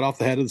got to cut off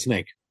the head of the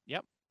snake.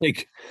 Yep.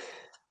 Like,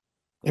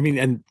 I mean,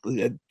 and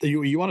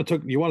you want to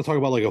talk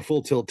about like a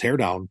full tilt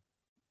teardown.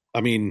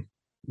 I mean,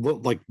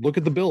 look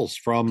at the Bills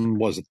from,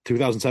 was it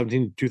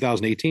 2017,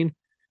 2018?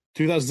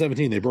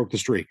 2017, they broke the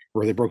streak,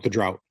 or they broke the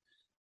drought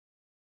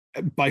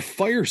by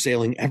fire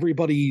sailing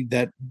everybody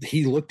that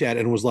he looked at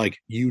and was like,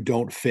 you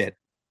don't fit.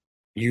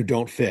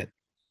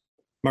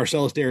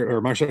 Marcel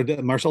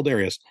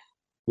Darius,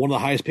 one of the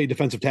highest paid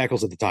defensive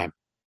tackles at the time.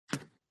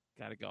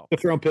 Gotta go.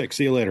 5th round pick.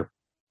 See you later.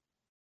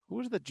 Who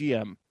was the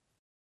GM?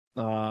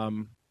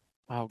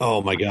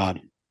 Oh my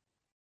God.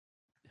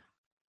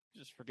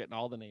 Just forgetting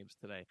all the names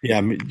today.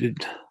 Yeah.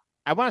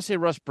 I want to say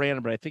Russ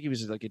Brandon, but I think he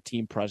was like a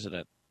team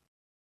president.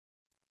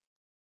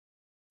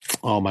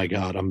 Oh my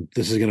God.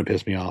 This is going to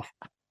piss me off.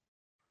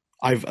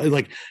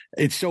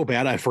 It's so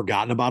bad. I've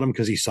forgotten about him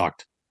because he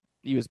sucked.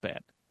 He was bad.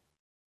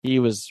 He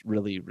was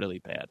really, really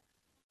bad.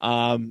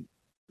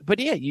 But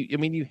yeah,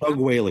 Doug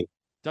Whaley.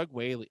 Doug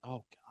Whaley.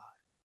 Oh God.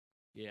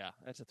 Yeah,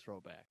 that's a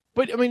throwback.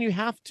 But I mean, you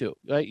have to.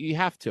 You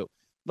have to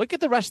look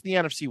at the rest of the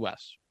NFC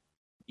West.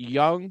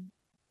 Young,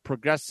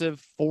 progressive,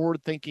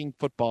 forward-thinking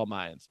football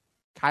minds.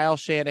 Kyle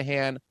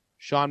Shanahan,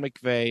 Sean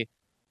McVay,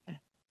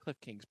 Cliff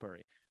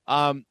Kingsbury.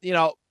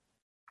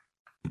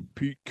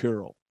 Pete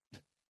Carroll.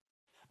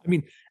 I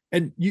mean,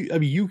 and you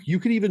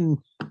can even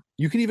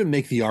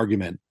make the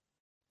argument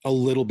a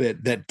little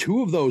bit that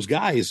two of those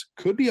guys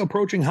could be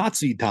approaching hot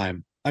seat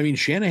time. I mean,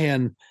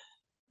 Shanahan,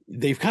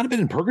 they've kind of been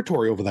in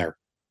purgatory over there.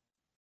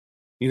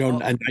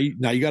 And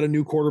now you got a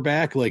new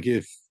quarterback. Like,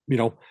 if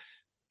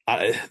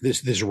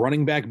this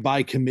running back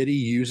by committee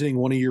using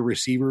one of your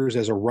receivers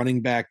as a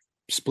running back,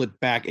 split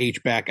back,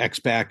 H back, X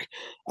back,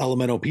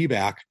 elemental P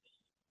back,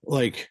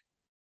 like,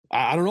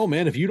 I don't know,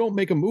 man. If you don't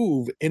make a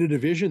move in a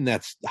division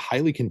that's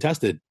highly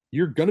contested,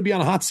 you're going to be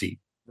on a hot seat.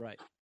 Right.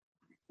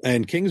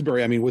 And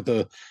Kingsbury, I mean, with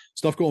the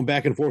stuff going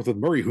back and forth with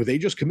Murray, who they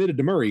just committed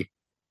to Murray.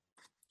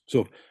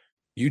 So if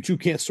you two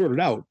can't sort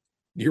it out,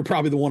 you're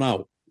probably the one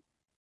out.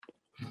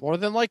 More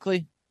than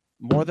likely.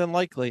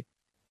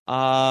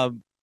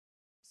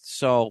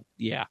 So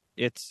yeah,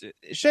 it's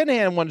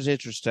Shanahan one is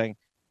interesting.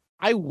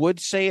 I would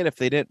say it if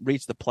they didn't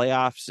reach the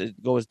playoffs,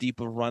 it go as deep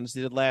of runs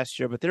they did last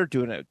year, but they're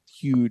doing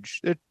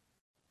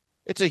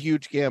it's a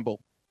huge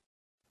gamble.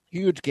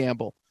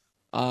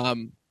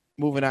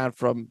 Moving on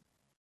from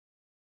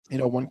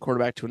one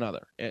quarterback to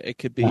another. It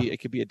could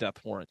be a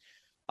depth warrant.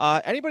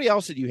 Anybody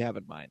else that you have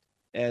in mind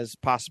as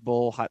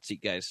possible hot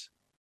seat guys?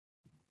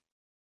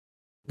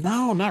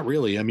 No, not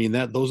really. I mean,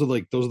 those are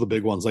the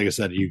big ones. Like I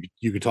said,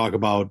 you could talk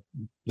about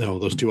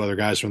those two other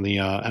guys from the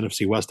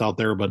NFC West out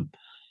there, but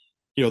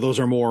those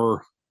are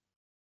more.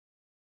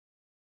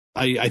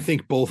 I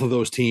think both of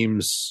those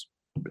teams.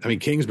 I mean,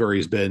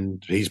 Kingsbury's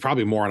he's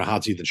probably more on a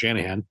hot seat than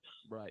Shanahan.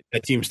 Right.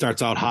 That team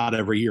starts out hot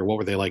every year. What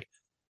were they, like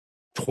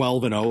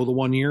 12-0 the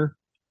one year,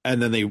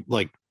 and then they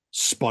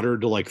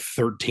sputtered to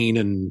 13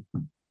 and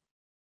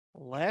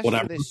last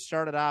year they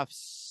started off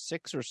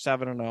 6 or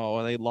 7-0,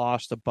 and they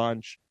lost a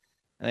bunch.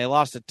 and they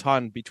lost a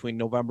ton between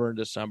November and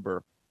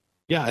December.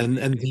 Yeah, and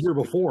the year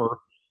before,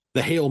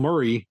 the Hail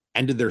Murray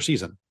ended their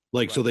season.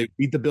 Like, so they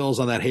beat the Bills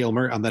on that Hail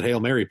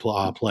Mary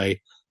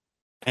play,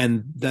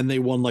 and then they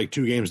won like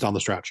 2 games down the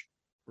stretch.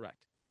 Right.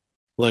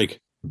 Like,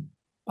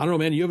 I don't know,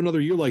 man. You have another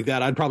year like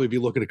that, I'd probably be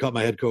looking to cut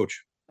my head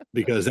coach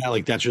because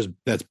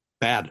that's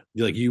bad.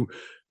 Like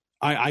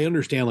I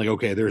understand. Like,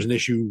 okay, there's an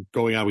issue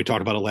going on. We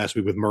talked about it last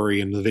week with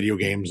Murray and the video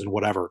games and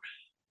whatever,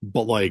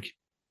 but like,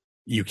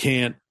 you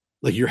can't.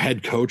 Like, your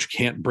head coach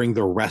can't bring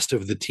the rest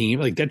of the team.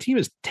 Like, that team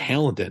is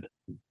talented,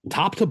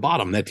 top to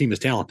bottom. That team is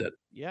talented.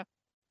 Yeah.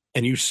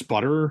 And you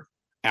sputter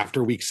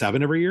after week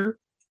 7 every year.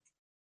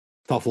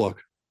 Tough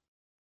look.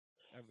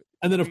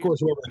 And then, of course,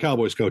 whoever the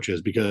Cowboys coach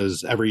is,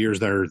 because every year's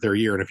their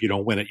year, and if you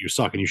don't win it, you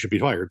suck and you should be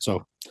fired.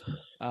 So,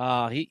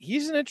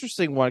 he's an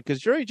interesting one because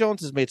Jerry Jones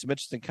has made some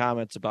interesting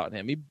comments about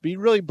him. He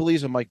really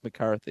believes in Mike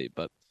McCarthy,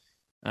 but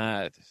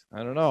I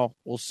don't know.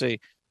 We'll see.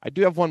 I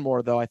do have one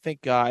more though. I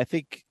think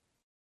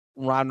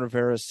Ron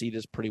Rivera's seat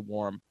is pretty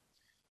warm.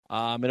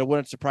 And it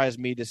wouldn't surprise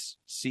me to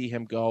see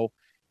him go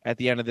at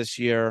the end of this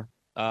year.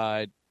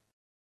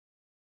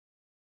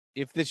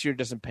 If this year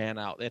doesn't pan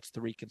out, that's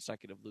 3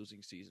 consecutive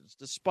losing seasons,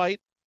 despite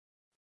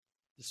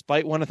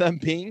one of them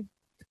being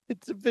a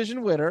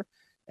division winner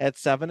at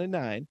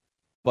 7-9.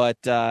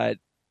 But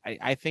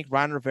I think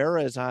Ron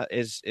Rivera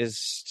is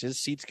his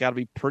seat's got to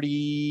be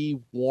pretty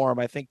warm.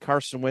 I think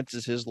Carson Wentz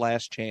is his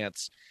last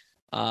chance.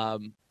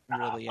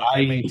 Really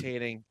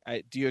maintaining.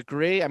 Do you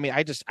agree? I mean,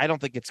 I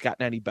don't think it's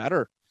gotten any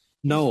better.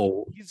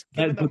 No, he's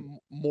given them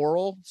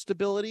moral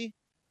stability,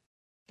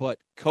 but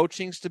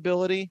coaching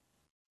stability.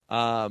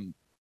 Getting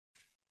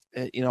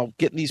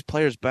these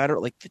players better.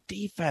 Like, the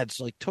defense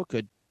took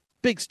a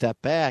big step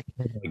back.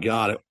 Oh my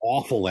God, it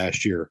awful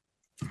last year,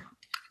 and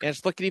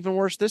it's looking even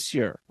worse this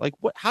year. Like,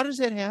 what? How does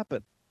that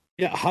happen?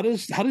 Yeah, how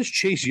does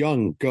Chase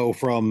Young go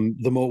from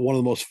one of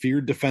the most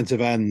feared defensive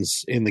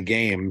ends in the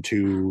game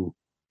to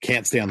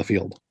can't stay on the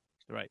field?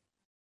 Right.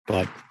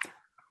 But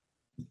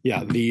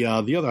yeah, the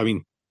other, I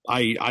mean,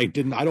 I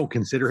don't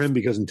consider him,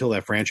 because until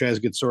that franchise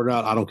gets sorted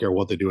out, I don't care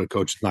what they do at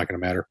coach. It's not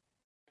going to matter.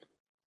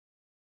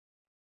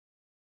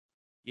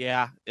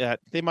 Yeah,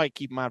 they might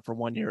keep him on for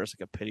 1 year as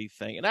like a pity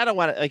thing. And I don't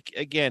want to,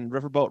 again,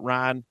 Riverboat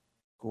Ron,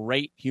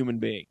 great human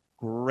being,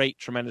 great,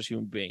 tremendous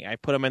human being. I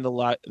put him in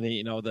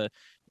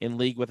in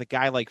league with a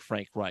guy like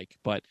Frank Reich,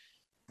 but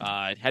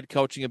head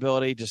coaching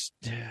ability just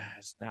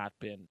has not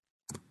been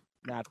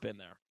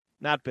there.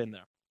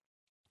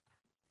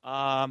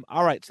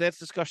 All right, so that's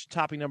discussion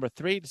topic number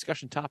 3.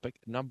 Discussion topic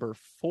number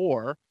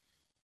 4.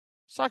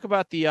 Let's talk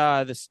about the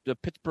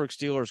Pittsburgh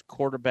Steelers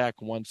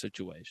quarterback 1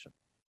 situation.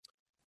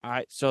 All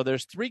right, so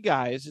there's 3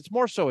 guys. It's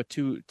more so a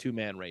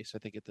two-man race, I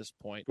think, at this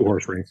point.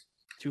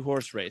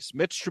 2-horse race.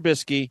 Mitch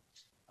Trubisky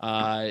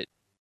and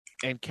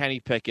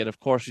Kenny Pickett. Of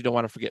course, you don't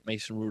want to forget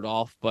Mason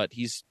Rudolph, but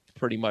he's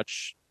pretty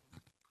much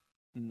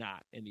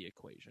not in the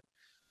equation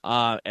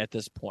at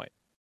this point.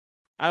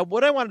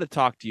 What I wanted to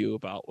talk to you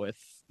about with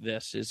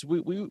this is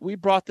we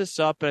brought this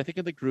up, and I think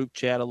in the group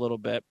chat a little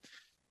bit,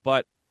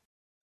 but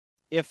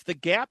if the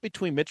gap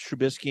between Mitch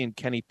Trubisky and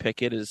Kenny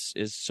Pickett is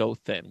so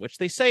thin, which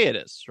they say it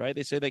is, right?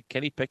 They say that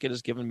Kenny Pickett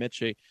has given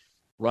Mitch a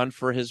run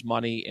for his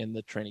money in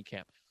the training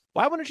camp.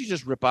 Why wouldn't you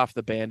just rip off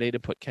the Band-Aid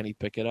and put Kenny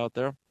Pickett out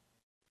there?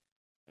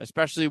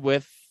 Especially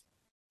with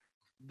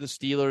the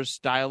Steelers'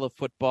 style of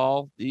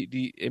football.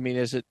 I mean,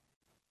 is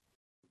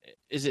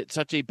it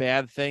such a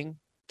bad thing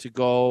to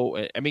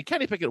go? I mean,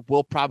 Kenny Pickett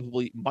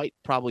might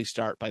probably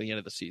start by the end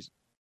of the season.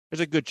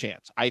 There's a good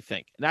chance, I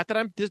think. Not that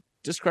I'm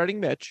discrediting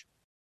Mitch,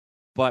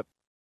 but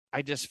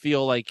I just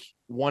feel like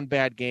one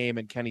bad game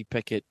and Kenny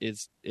Pickett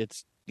it's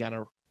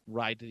gonna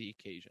ride to the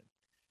occasion.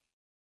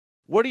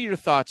 What are your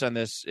thoughts on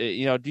this? Do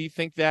you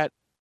think that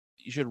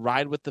you should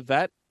ride with the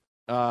vet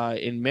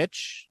in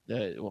Mitch,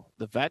 the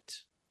vet,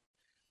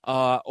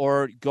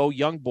 or go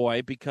young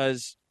boy?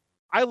 Because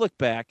I look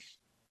back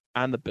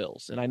on the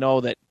Bills, and I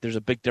know that there's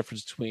a big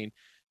difference between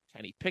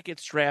Kenny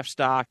Pickett's draft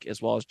stock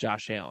as well as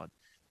Josh Allen.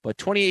 But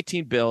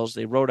 2018 Bills,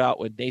 they rode out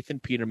with Nathan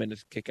Peterman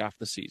to kick off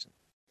the season.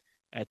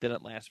 It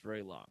didn't last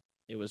very long.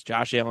 It was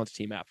Josh Allen's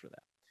team after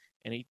that.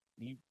 And he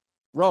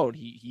rode.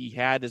 He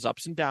had his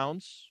ups and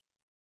downs,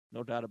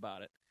 no doubt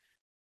about it.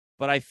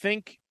 But I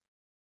think,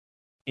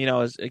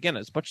 as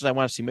much as I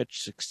want to see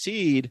Mitch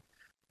succeed,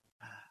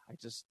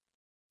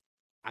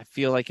 I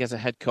feel like as a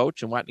head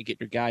coach and wanting to get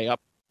your guy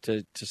up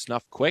to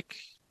snuff quick,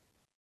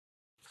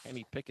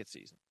 Kenny Pickett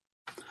season.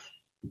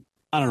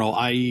 I don't know.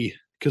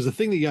 Because the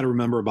thing that you got to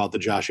remember about the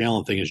Josh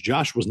Allen thing is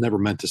Josh was never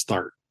meant to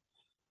start,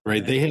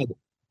 right?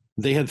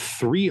 They had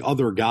 3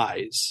 other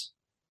guys.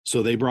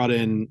 So they brought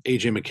in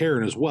A.J.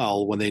 McCarron as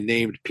well. When they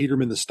named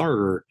Peterman the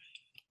starter,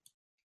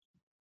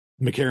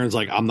 McCarron's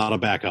like, I'm not a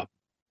backup.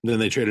 And then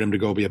they traded him to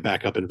go be a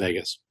backup in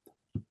Vegas,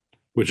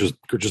 which is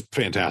just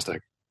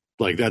fantastic.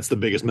 Like, that's the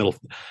biggest middle.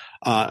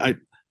 I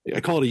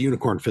call it a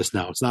unicorn fist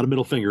now. It's not a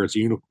middle finger. It's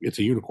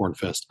a unicorn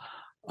fist.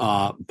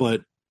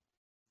 But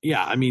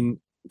yeah, I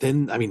mean,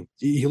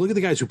 you look at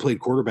the guys who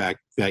played quarterback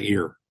that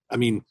year. I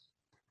mean,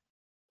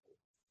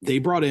 they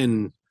brought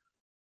in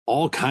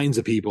all kinds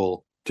of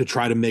people to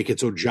try to make it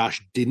so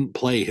Josh didn't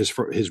play his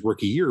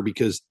rookie year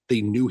because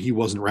they knew he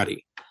wasn't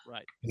ready.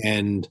 Right.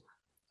 And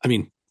I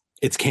mean,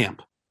 it's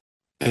camp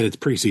and it's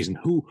preseason.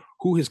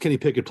 Who has Kenny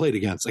Pickett played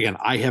against? Again,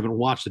 I haven't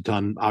watched a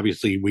ton.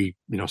 Obviously,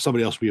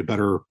 somebody else would be a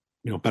better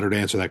to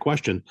answer that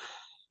question.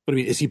 But I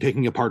mean, is he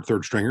picking apart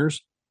third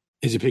stringers?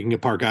 Is he picking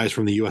apart guys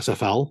from the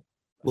USFL?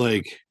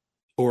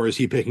 Or is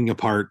he picking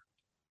apart?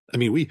 I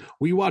mean,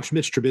 we watched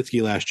Mitch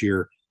Trubisky last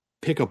year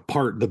pick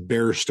apart the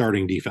Bears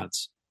starting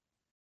defense.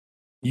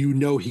 He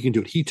can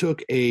do it. He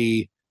took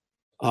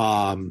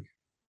oh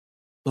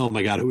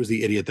my God, who was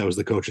the idiot that was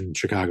the coach in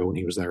Chicago when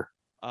he was there?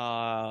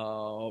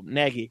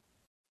 Nagy.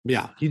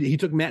 Yeah, he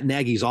took Matt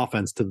Nagy's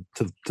offense to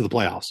the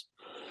playoffs.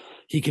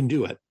 He can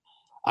do it.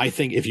 I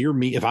think if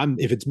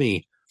it's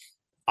me,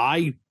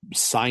 I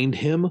signed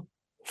him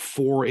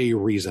for a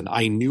reason.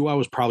 I knew I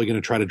was probably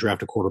going to try to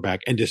draft a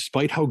quarterback, and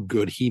despite how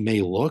good he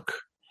may look,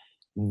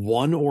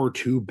 one or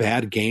two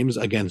bad games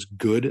against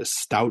good,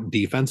 stout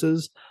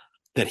defenses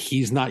that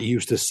he's not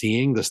used to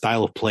seeing, the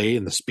style of play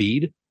and the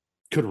speed,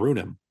 could ruin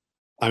him.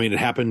 I mean, it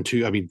happened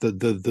to,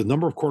 the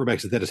number of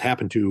quarterbacks that has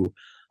happened to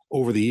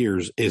over the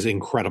years is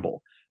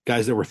incredible.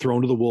 Guys that were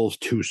thrown to the wolves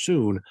too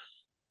soon.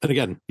 And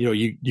again,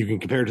 you can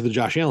compare it to the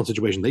Josh Allen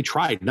situation. They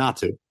tried not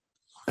to.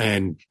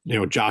 And,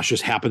 Josh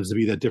just happens to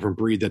be that different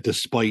breed that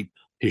despite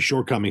his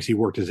shortcomings, he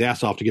worked his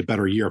ass off to get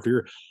better year after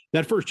year.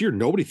 That first year,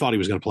 nobody thought he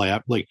was going to play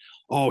out. Like,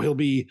 he'll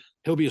be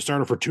a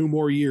starter for 2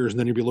 more years, and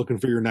then you'll be looking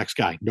for your next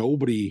guy.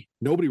 Nobody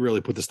really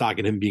put the stock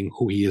in him being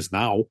who he is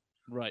now.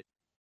 Right.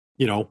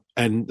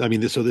 And I mean,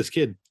 this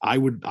kid, I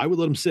would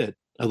let him sit.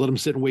 I'd let him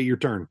sit and wait your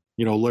turn.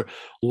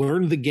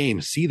 Learn the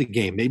game, see the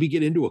game, maybe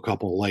get into a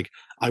couple. Like,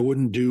 I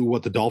wouldn't do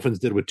what the Dolphins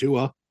did with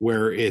Tua,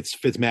 where it's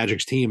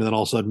Fitzmagic's team, and then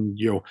all of a sudden,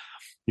 you're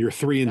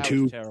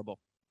 3-2, terrible.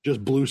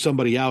 Just blew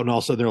somebody out, and all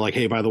of a sudden they're like,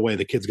 "Hey, by the way,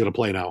 the kid's going to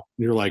play now."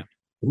 And you're like,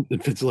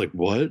 and Fitz is like,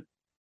 "What?"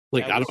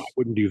 Like, I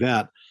wouldn't do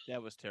that.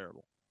 That was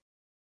terrible.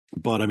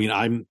 But I mean,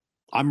 I'm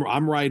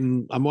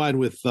riding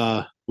with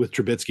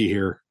Trubisky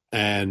here,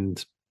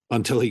 and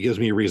until he gives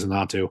me a reason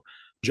not to,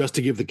 just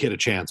to give the kid a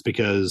chance,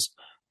 because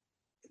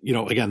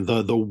again,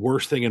 the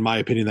worst thing in my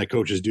opinion that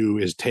coaches do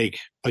is take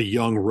a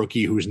young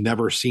rookie who's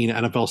never seen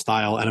NFL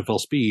style, NFL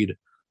speed,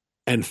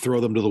 and throw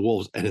them to the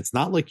wolves. And it's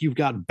not like you've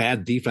got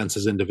bad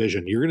defenses in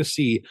division. You're going to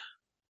see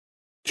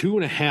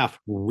 2.5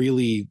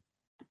 really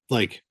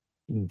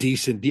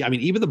decent. I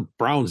mean, even the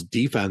Browns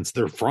defense,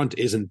 their front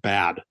isn't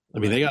bad. I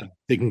mean,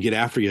 they can get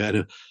after you.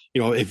 And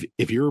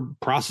if you're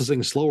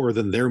processing slower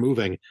than they're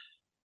moving,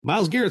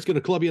 Myles Garrett's going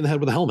to club you in the head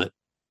with a helmet.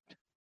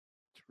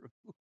 True.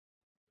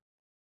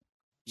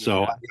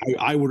 So yeah.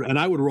 I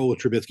would roll with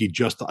Trubisky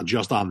just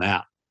on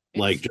that,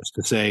 just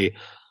to say,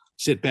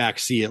 sit back,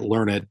 see it,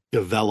 learn it,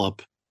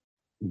 develop,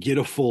 get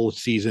a full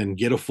season,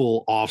 get a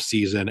full off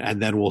season,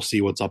 and then we'll see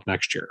what's up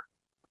next year.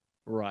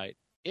 Right.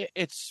 The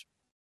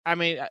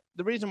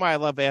reason why I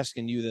love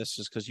asking you this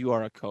is because you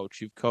are a coach.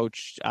 You've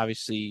coached,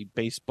 obviously,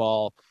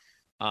 baseball,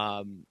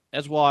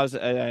 as well as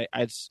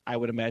I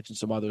would imagine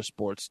some other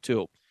sports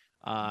too.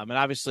 And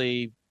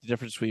obviously the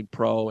difference between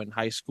pro and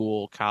high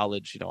school,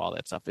 college, all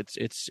that stuff.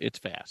 It's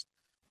vast,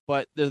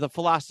 but the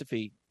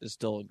philosophy is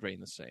still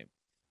ingrained the same.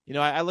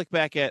 I look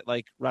back at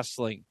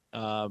wrestling,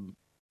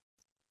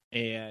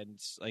 and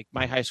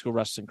my high school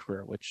wrestling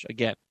career, which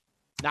again,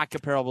 not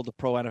comparable to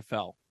pro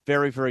NFL,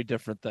 very, very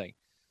different thing.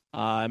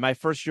 My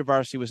first year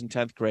varsity was in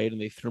 10th grade, and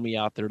they threw me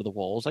out there to the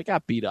wolves. I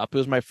got beat up. It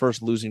was my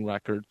first losing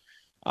record,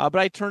 but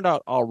I turned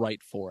out all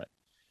right for it.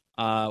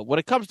 When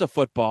it comes to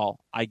football,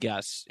 I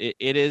guess it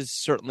is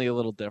certainly a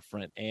little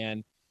different.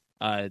 And,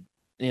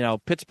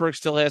 Pittsburgh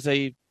still has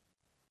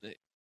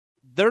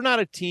they're not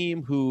a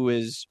team who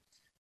is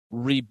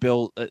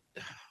rebuilding.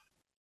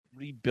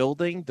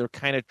 They're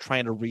kind of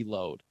trying to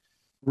reload.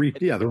 They're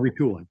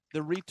retooling.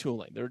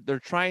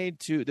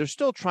 They're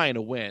still trying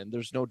to win.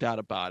 There's no doubt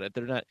about it.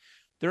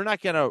 They're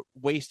not going to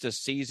waste a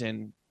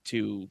season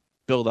to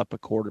build up a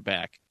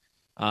quarterback.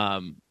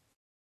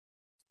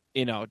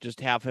 Just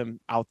have him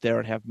out there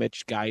and have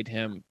Mitch guide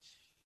him.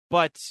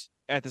 But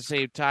at the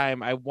same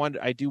time, I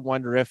do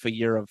wonder if a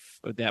year of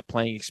that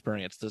playing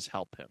experience does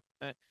help him.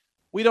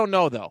 We don't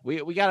know, though.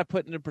 We got to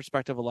put into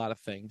perspective a lot of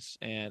things.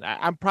 And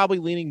I'm probably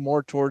leaning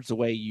more towards the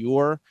way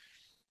you're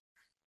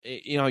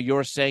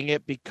saying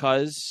it,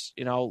 because,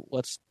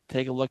 let's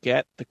take a look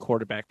at the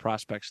quarterback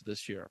prospects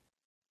this year.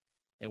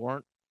 They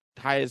weren't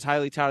as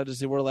highly touted as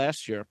they were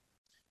last year.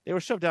 They were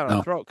shoved down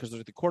our throat because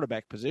they're at the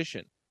quarterback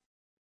position.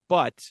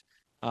 But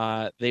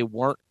they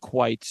weren't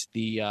quite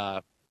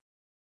the,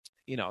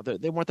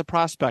 they weren't the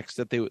prospects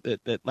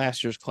that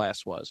last year's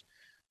class was.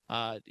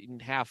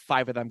 Didn't have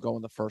 5 of them go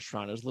in the first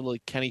round. It was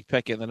literally Kenny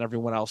Pickett, and then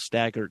everyone else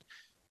staggered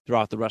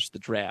throughout the rest of the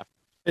draft.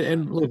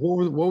 And what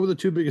were the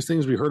 2 biggest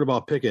things we heard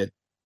about Pickett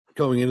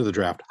going into the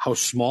draft? How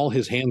small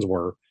his hands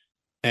were,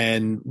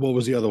 and what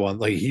was the other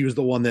one? He was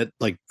the one that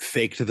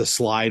faked the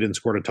slide and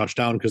scored a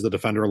touchdown because the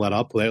defender let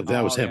up. That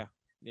was him.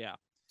 Yeah.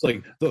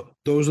 It's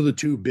those are the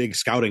 2 big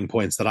scouting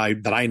points that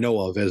I know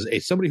of as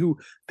somebody who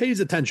pays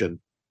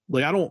attention.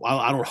 I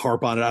don't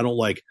harp on it. I don't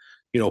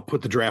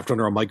put the draft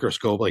under a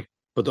microscope.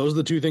 But those are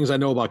the two things I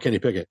know about Kenny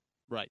Pickett.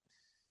 Right.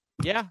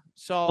 Yeah.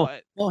 So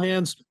all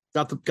hands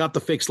got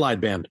the fake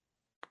slide band.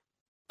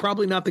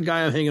 Probably not the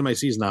guy I'm hanging my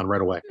season on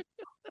right away.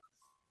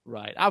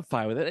 Right. I'm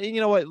fine with it. And you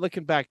know what?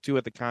 Looking back to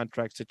at the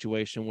contract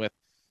situation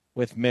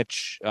with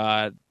Mitch,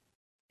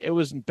 it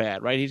wasn't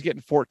bad, right? He's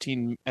getting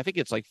 14. I think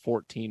it's like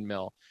 14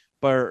 mil,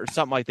 or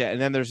something like that.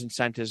 And then there's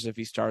incentives if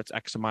he starts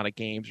X amount of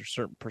games or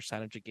certain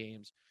percentage of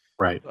games.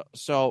 Right.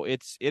 So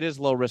it is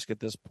low risk at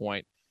this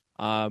point.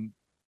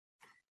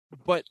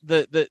 But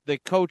the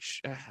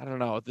coach, I don't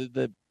know,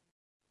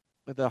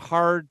 the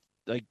hard,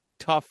 like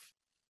tough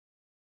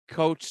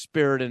coach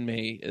spirit in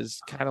me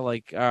is kind of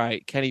like, all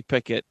right, Kenny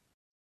Pickett,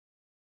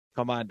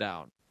 come on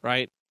down,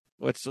 right?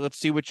 Let's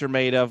see what you're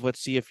made of.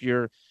 Let's see if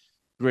you're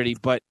gritty.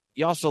 But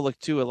you also look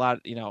to a lot,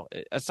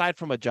 aside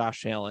from a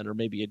Josh Allen or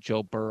maybe a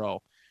Joe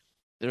Burrow,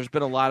 there's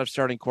been a lot of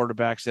starting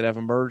quarterbacks that have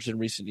emerged in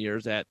recent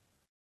years that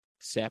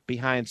sat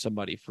behind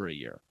somebody for a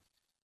year.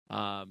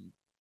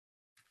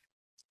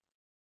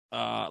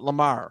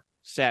 Lamar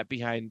sat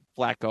behind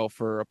Flacco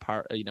for a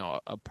part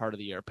of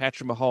the year.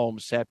 Patrick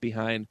Mahomes sat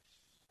behind,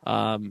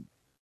 Alex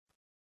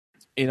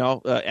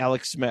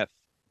Smith.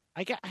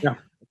 I got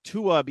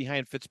Tua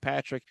behind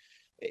Fitzpatrick.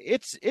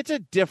 It's a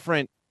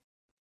different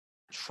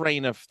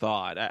train of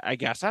thought, I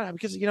guess,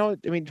 because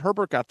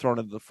Herbert got thrown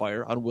into the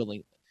fire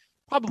unwillingly,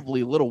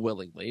 probably a little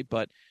willingly,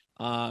 but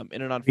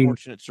in an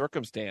unfortunate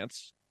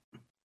circumstance.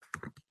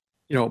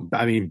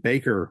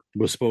 Baker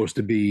was supposed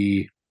to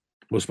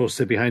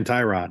sit behind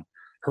Tyrod.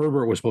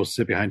 Herbert was supposed to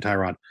sit behind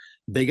Tyrod.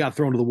 They got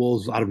thrown to the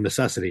wolves out of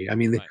necessity. I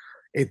mean,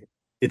 right.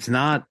 It's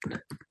not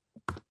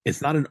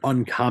an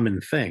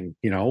uncommon thing,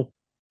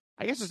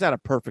 I guess it's not a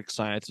perfect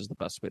science is the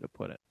best way to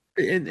put it.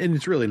 And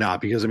it's really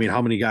not, because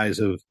how many guys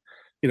have,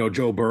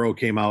 Joe Burrow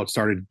came out,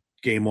 started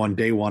game one,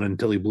 day one,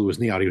 until he blew his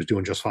knee out. He was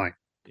doing just fine.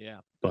 Yeah.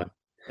 But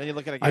then you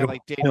look at a guy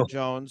like Daniel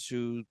Jones,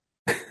 who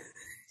I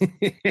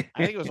think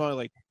it was only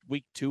like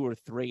week 2 or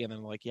 3, and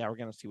then we're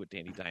going to see what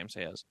Danny Dimes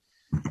has.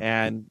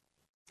 And,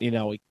 we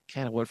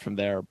kind of went from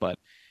there, but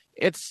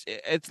it's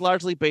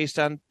largely based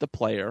on the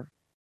player,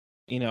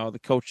 the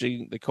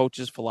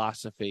coach's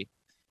philosophy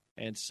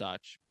and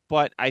such.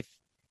 But like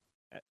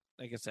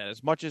I said,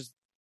 as much as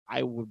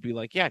I would be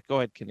like, yeah, go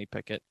ahead, Kenny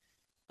Pickett,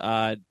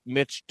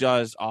 Mitch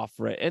does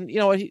offer it. And,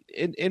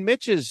 and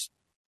Mitch is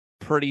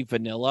pretty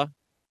vanilla.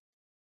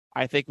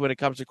 I think when it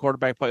comes to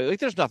quarterback play,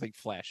 there's nothing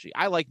flashy.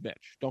 I like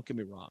Mitch. Don't get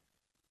me wrong.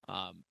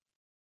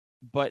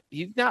 But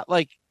he's not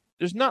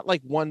there's not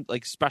one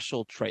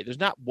special trait. There's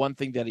not one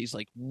thing that he's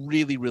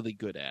really, really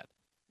good at.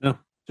 No.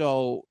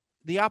 So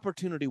the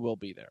opportunity will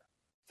be there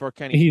for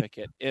Kenny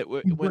Pickett.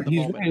 When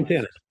the moment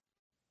is.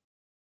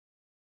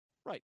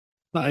 Right.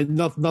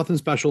 Nothing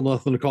special,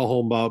 nothing to call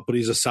home about, but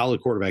he's a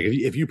solid quarterback.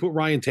 If you put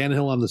Ryan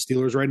Tannehill on the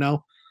Steelers right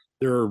now,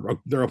 they're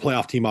a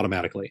playoff team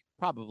automatically.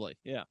 Probably,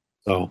 yeah.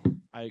 So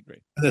I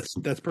agree.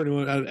 That's pretty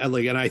much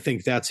and I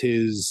think that's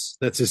his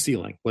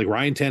ceiling.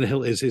 Ryan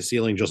Tannehill is his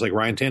ceiling, just like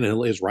Ryan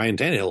Tannehill is Ryan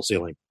Tannehill's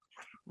ceiling.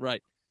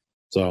 Right.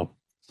 So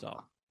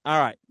all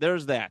right,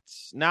 there's that.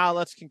 Now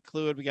let's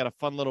conclude. We got a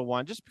fun little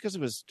one, just because it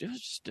was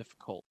just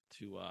difficult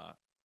to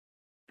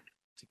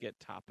get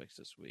topics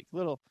this week.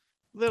 Little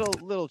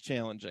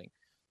challenging.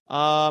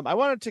 I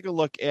want to take a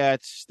look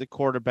at the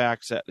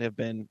quarterbacks that have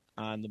been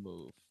on the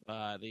move.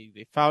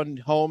 They found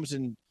homes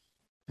in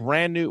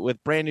brand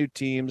new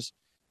teams,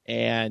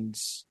 and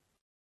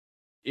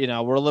we're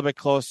a little bit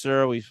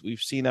closer. We've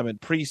seen them in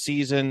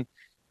preseason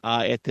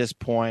at this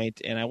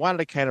point, and I wanted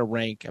to kind of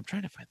rank. I'm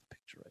trying to find the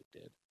picture I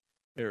did.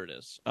 There it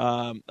is,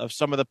 of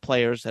some of the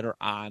players that are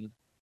on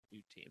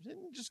new teams,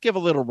 and just give a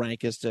little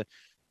rank as to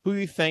who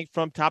you think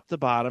from top to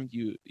bottom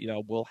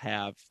will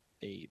have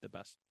the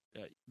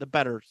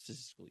better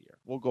statistical year.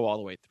 We'll go all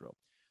the way through.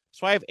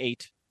 So I have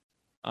 8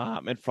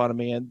 in front of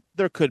me, and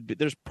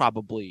there's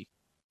probably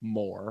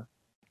more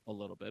a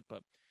little bit,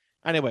 but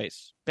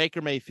anyways,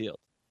 Baker Mayfield,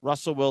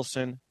 Russell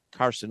Wilson,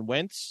 Carson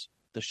Wentz,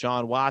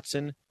 Deshaun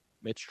Watson,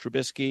 Mitch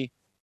Trubisky,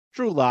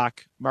 Drew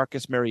Lock,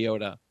 Marcus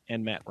Mariota,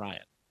 and Matt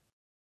Ryan.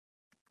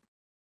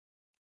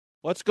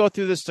 Let's go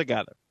through this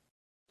together.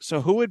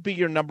 So who would be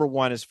your number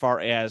one as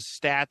far as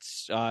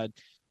stats,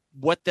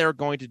 what they're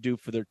going to do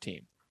for their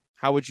team?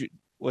 How would you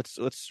let's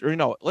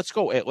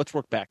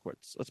work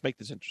backwards. Let's make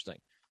this interesting.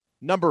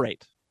 Number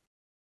 8.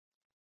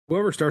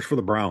 Whoever starts for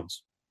the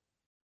Browns.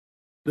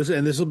 This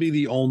will be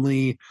the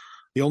only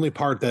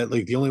part that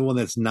the only one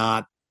that's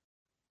not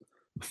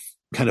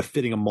kind of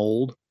fitting a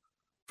mold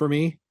for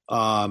me.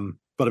 But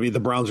the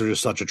Browns are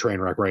just such a train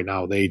wreck right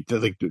now.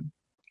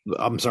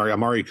 I'm sorry,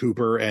 Amari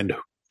Cooper and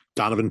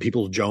Donovan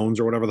Peoples-Jones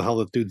or whatever the hell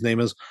that dude's name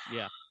is.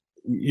 Yeah.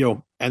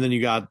 And then you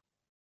got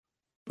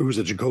who's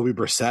it, Jacoby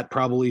Brissett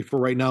probably for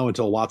right now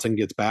until Watson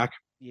gets back.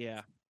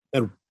 Yeah.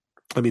 And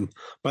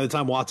by the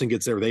time Watson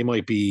gets there, they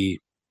might be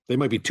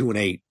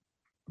 2-8,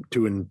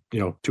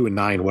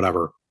 2-9,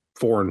 whatever,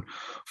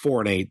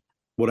 4-8,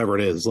 whatever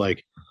it is.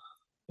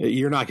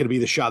 You're not going to be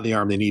the shot in the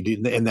arm they need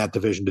in that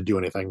division to do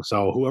anything.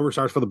 So whoever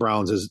starts for the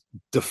Browns is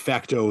de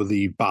facto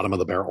the bottom of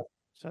the barrel.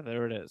 So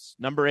there it is.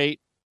 Number 8,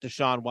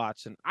 Deshaun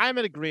Watson. I'm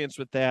in agreement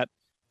with that.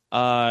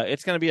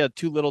 It's going to be a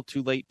too little,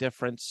 too late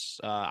difference.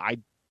 I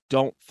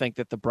don't think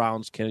that the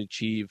Browns can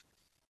achieve,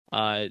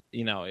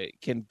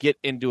 it can get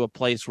into a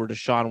place where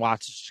Deshaun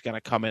Watson's just going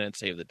to come in and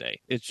save the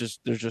day. There's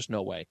just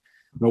no way.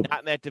 Nope. Not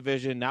in that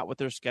division, not with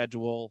their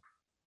schedule.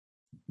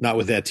 Not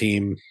with that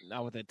team.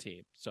 Not with that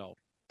team. So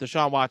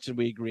Deshaun Watson,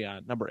 we agree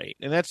on number 8.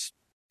 And that's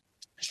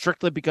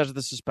strictly because of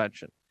the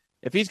suspension.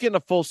 If he's getting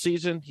a full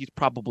season, he's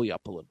probably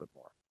up a little bit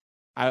more.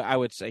 I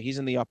would say he's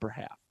in the upper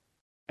half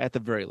at the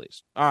very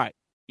least. All right.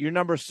 You're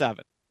number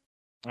 7.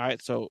 All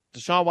right. So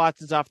Deshaun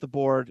Watson's off the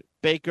board.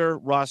 Baker,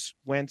 Russ,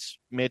 Wentz,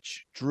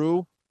 Mitch,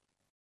 Drew,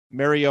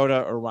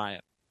 Mariota, or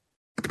Ryan.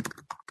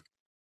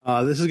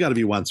 This has got to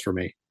be Wentz for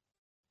me.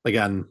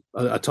 Again,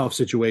 a tough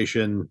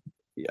situation.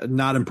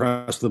 Not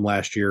impressed with him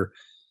last year,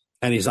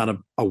 and he's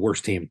on a worse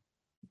team.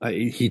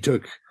 You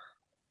took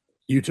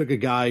a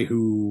guy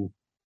who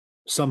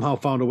somehow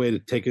found a way to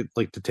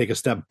take a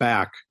step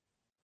back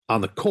on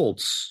the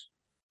Colts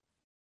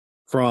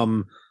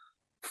from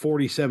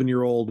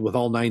 47-year-old with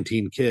all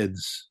 19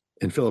 kids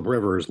and Phillip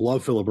Rivers.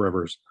 Love Phillip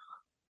Rivers,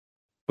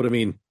 but I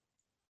mean,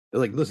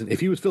 listen, if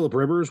he was Phillip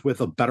Rivers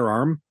with a better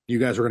arm, you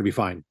guys are going to be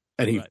fine.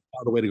 And he found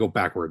a way to go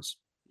backwards.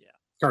 Yeah,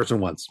 Carson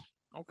Wentz.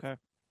 Okay.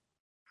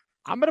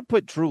 I'm going to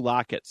put Drew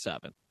Lock at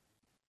 7.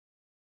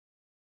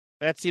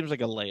 That seems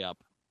like a layup.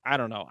 I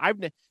don't know.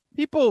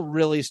 People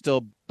really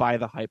still buy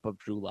the hype of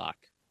Drew Lock.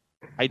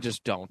 I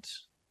just don't.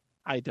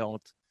 I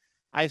don't.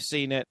 I've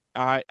seen it.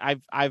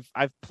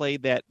 I've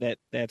played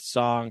that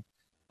song,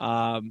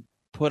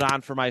 "Put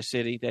On for My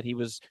City" that he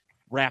was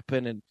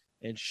rapping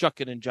and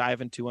shucking and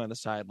jiving to on the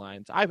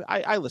sidelines.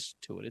 I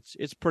listened to it.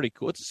 It's pretty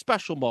cool. It's a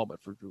special moment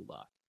for Drew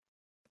Lock.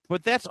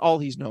 But that's all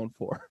he's known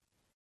for.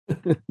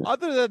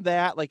 Other than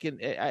that,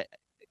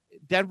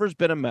 Denver's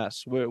been a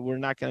mess. We're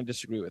not going to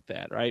disagree with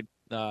that, right?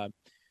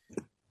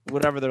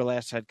 Whatever their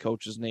last head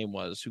coach's name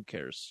was, who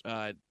cares?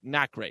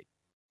 Not great.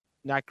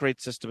 Not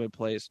great system in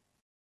place.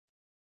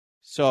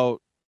 So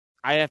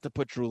I have to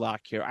put Drew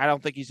Lock here. I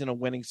don't think he's in a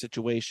winning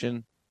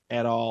situation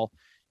at all.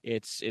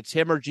 It's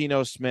him or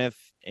Geno Smith,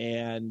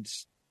 and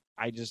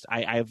I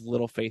have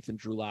little faith in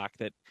Drew Lock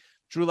that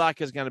Drew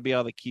Lock is going to be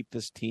able to keep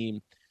this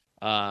team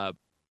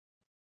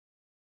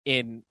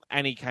in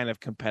any kind of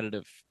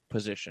competitive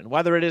position,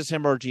 whether it is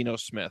him or Geno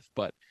Smith.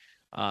 But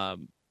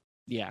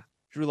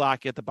Drew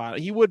Lock at the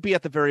bottom. He would be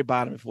at the very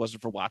bottom if it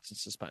wasn't for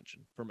Watson's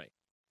suspension for me.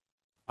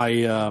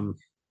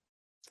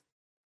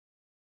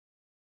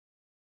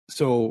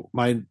 So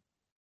my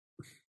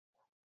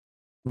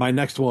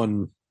next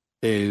one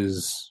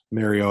is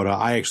Mariota.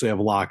 I actually have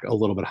Lock a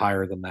little bit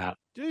higher than that.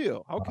 Do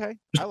you? Okay.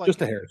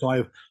 Just a hair.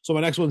 So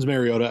my next one's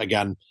Mariota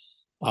again.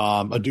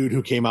 A dude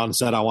who came out and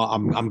said,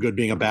 I'm good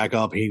being a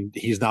backup.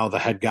 He's now the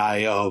head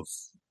guy of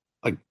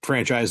a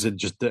franchise that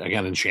just,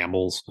 again, in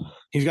shambles.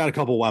 He's got a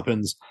couple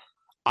weapons.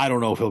 I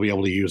don't know if he'll be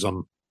able to use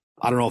them.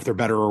 I don't know if they're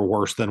better or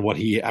worse than what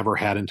he ever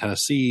had in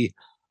Tennessee.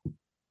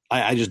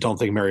 I just don't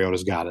think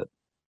Mariota's got it.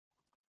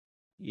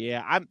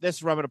 Yeah, this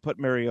is where I'm going to put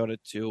Mariota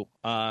too.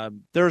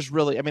 There's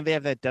really, they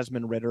have that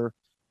Desmond Ridder.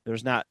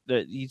 There's not.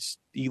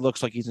 He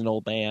looks like he's an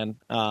old man.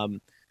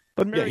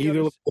 But yeah,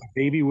 either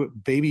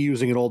baby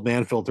using an old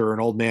man filter or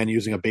an old man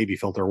using a baby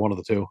filter, one of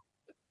the two.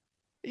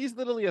 He's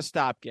literally a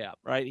stopgap,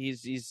 right?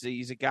 He's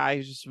a guy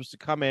who's just supposed to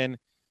come in,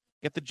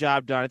 get the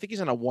job done. I think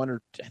he's on a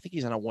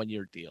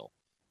 1-year deal,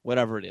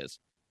 whatever it is,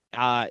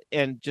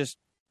 and just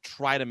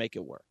try to make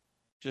it work.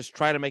 Just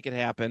try to make it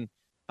happen.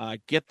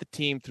 Get the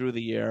team through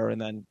the year, and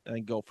then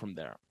go from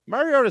there.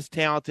 Mariota's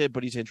talented,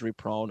 but he's injury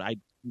prone.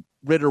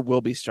 Ridder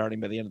will be starting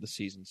by the end of the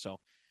season, so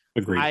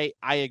agreed.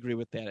 I agree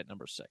with that at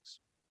number 6.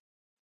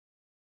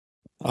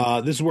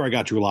 This is where I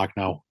got Drew Lock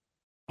now.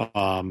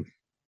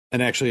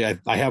 And actually,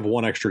 I have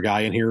one extra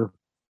guy in here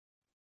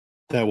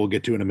that we'll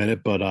get to in a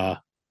minute. But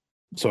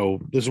so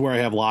this is where I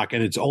have Lock,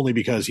 and it's only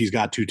because he's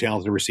got 2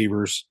 talented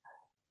receivers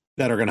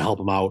that are going to help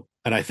him out.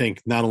 And I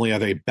think not only are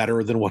they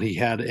better than what he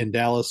had in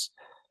Dallas,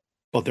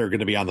 but they're going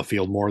to be on the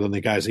field more than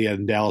the guys he had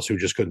in Dallas who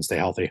just couldn't stay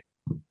healthy.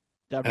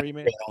 Denver, you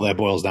mean? All that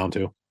boils down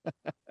to.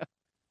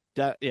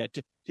 Yeah,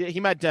 he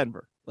meant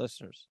Denver,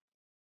 listeners.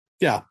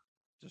 Yeah.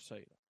 Just so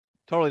you know.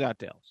 Totally not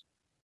Dallas.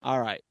 All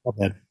right.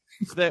 Okay.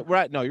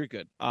 So no, you're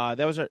good.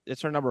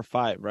 It's our number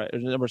 5, right? Or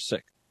number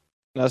 6.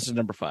 No, this is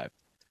number 5.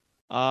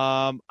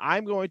 I'm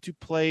going to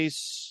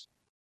place.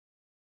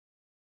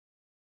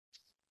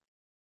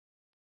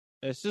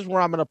 This is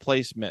where I'm going to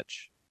place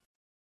Mitch.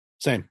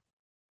 Same.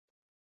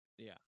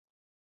 Yeah.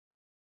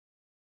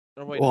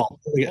 Oh, wait, well,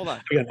 hold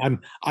on. Again,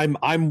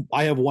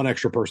 I have one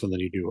extra person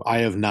than you do. I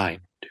have 9.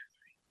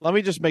 Let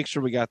me just make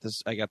sure we got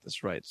this. I got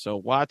this right. So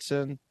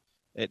Watson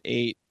at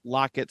 8,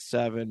 Lock at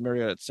 7,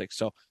 Mariota at 6.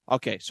 So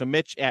okay, so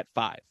Mitch at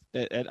 5.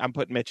 I'm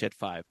putting Mitch at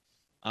 5.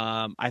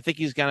 I think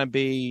he's going to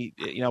be.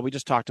 We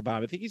just talked about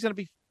him. I think he's going to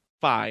be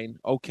fine.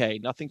 Okay,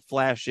 nothing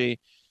flashy.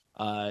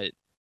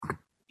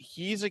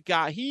 He's a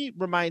guy. He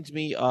reminds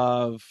me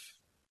of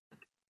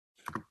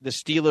the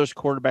Steelers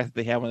quarterback that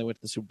they had when they went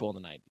to the Super Bowl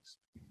in the 90s.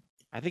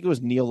 I think it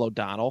was Neil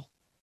O'Donnell.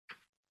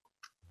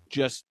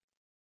 Just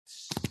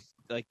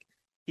like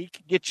He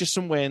can get you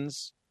some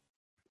wins.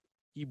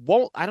 He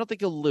won't. I don't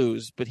think he'll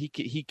lose, but he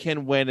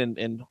can win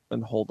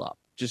and hold up.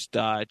 Just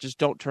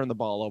don't turn the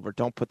ball over.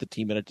 Don't put the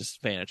team at a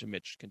disadvantage. And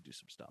Mitch can do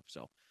some stuff.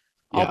 So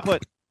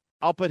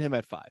I'll put him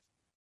at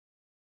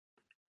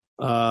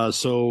 5.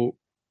 So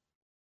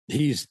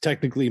he's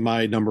technically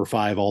my number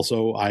 5.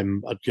 Also,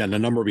 I'm again a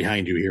number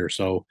behind you here.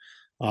 So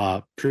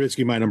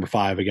Trubisky, my number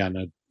 5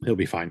 again. He'll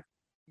be fine.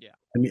 Yeah.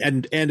 I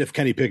mean, and if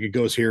Kenny Pickett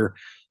goes here,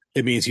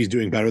 it means he's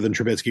doing better than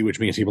Trubisky, which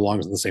means he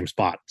belongs in the same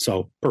spot.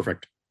 So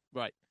perfect.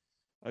 Right.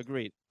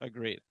 Agreed.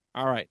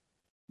 All right.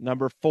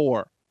 Number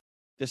 4.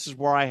 This is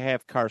where I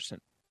have Carson.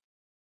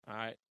 All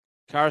right.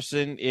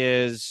 Carson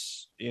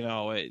is, he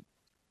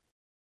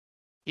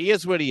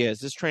is what he is.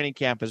 This training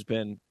camp has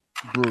been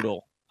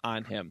brutal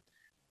on him.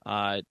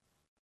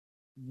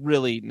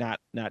 Really not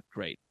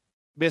great.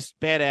 Missed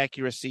bad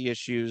accuracy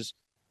issues,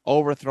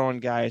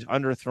 overthrowing guys,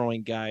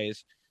 underthrowing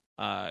guys.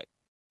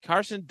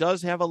 Carson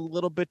does have a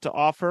little bit to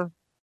offer,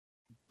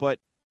 but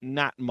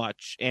not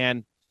much.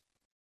 And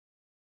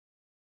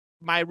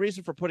my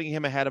reason for putting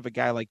him ahead of a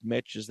guy like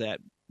Mitch is that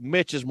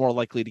Mitch is more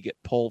likely to get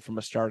pulled from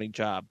a starting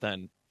job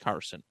than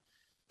Carson,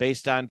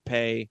 based on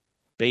pay,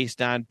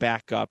 based on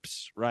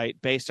backups, right?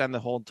 Based on the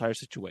whole entire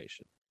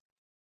situation.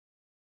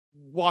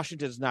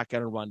 Washington's not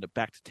going to run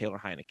back to Taylor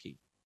Heineke.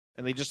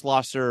 And they just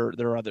lost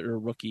their other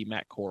rookie,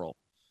 Matt Corral.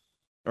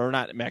 Or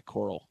not Matt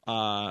Corral.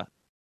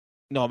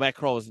 No, Matt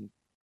Corral was in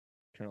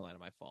Carolina,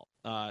 my fault.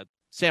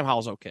 Sam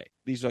Howell's okay.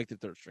 These are like the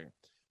third string.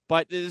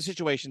 But the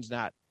situation's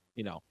not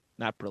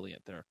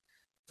brilliant there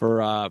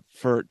for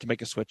to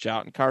make a switch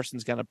out. And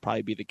Carson's going to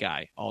probably be the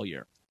guy all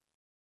year.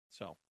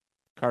 So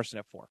Carson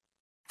at 4.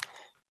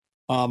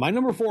 My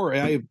number 4,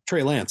 I have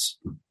Trey Lance.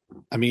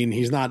 I mean,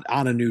 he's not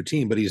on a new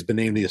team, but he's been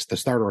named the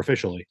starter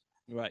officially.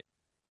 Right.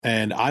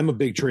 And I'm a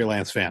big Trey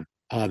Lance fan.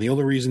 The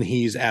only reason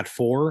he's at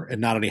 4 and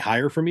not any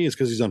higher for me is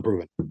because he's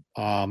unproven.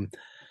 I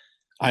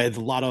had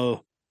a lot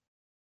of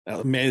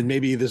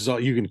maybe this is all,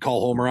 you can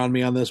call Homer on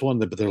me on this one,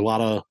 but there's a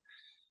lot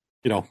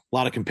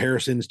of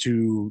comparisons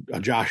to a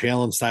Josh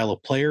Allen style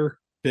of player,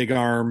 big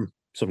arm,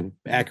 some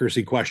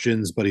accuracy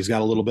questions, but he's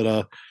got a little bit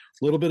of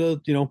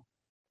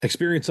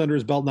experience under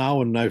his belt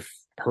now, and I've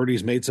heard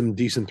he's made some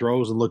decent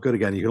throws and look good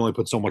again. You can only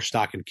put so much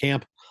stock in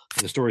camp,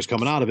 and the story's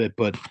coming out of it,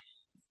 but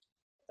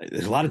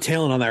there's a lot of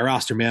talent on that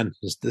roster, man.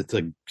 It's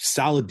a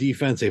solid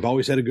defense. They've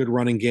always had a good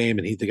running game,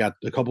 and they got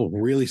a couple of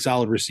really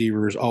solid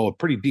receivers. Oh, a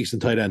pretty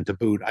decent tight end to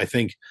boot. I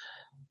think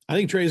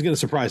Trey's going to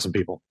surprise some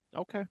people.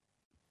 Okay.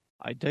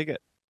 I dig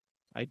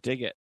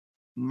it.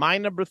 My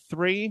number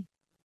 3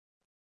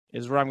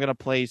 is where I'm going to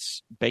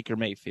place Baker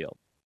Mayfield.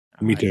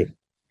 Me too.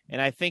 And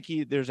I think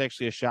there's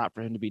actually a shot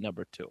for him to be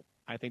number 2.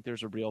 I think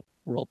there's a real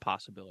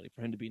possibility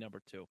for him to be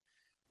number 2.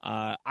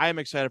 I am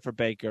excited for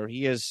Baker.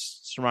 He is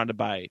surrounded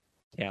by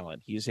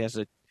talent. He has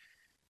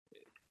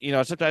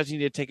sometimes you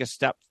need to take a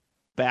step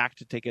back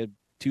to take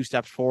 2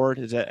 steps forward.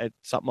 Is that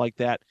something like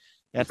that?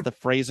 That's the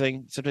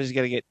phrasing. Sometimes you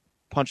got to get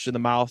punched in the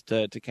mouth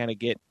to kind of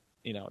get,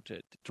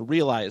 to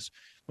realize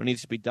what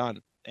needs to be done.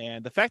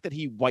 And the fact that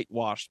he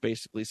whitewashed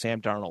basically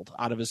Sam Darnold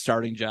out of his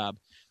starting job,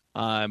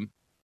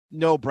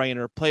 no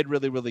brainer, played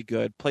really, really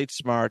good, played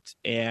smart.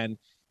 And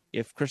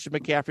if Christian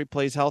McCaffrey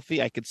plays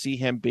healthy, I could see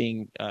him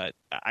going up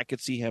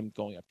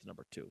to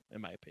number 2,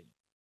 in my opinion.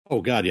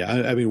 Oh God. Yeah.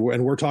 I mean,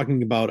 and we're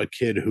talking about a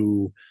kid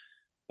who,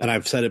 and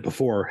I've said it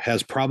before,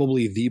 has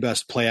probably the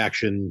best play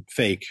action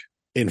fake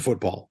in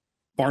football,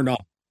 bar none.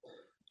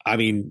 I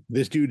mean,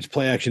 this dude's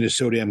play action is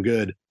so damn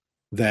good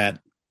that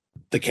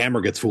the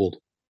camera gets fooled.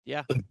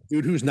 Yeah. The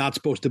dude who's not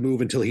supposed to move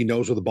until he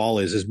knows where the ball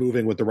is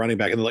moving with the running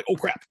back, and they're like, oh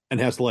crap, and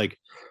has to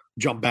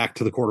jump back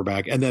to the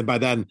quarterback. And then by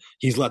then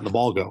he's letting the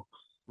ball go.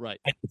 Right.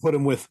 And you put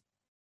him with,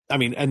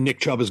 and Nick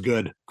Chubb is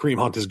good. Kareem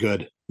Hunt is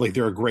good.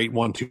 They're a great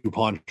 1-2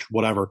 punch,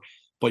 whatever.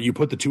 But you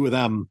put the two of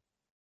them,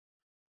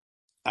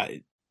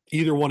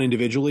 either one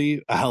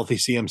individually, a healthy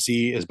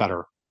CMC is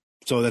better.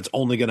 So that's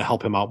only going to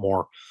help him out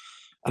more.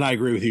 And I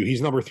agree with you.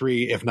 He's number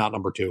 3, if not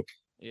number 2.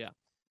 Yeah.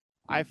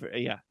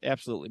 Yeah,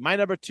 absolutely. My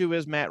number 2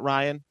 is Matt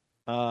Ryan.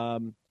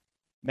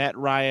 Matt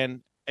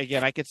Ryan,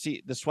 again, I could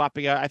see the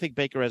swapping out. I think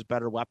Baker has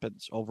better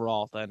weapons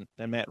overall than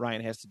Matt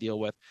Ryan has to deal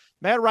with.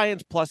 Matt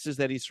Ryan's plus is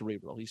that he's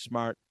cerebral. He's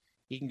smart.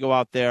 He can go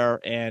out there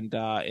and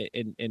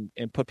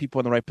put people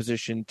in the right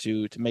position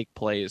to make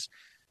plays.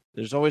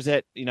 There's always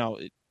that,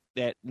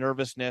 that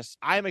nervousness.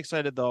 I'm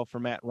excited though for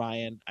Matt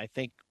Ryan. I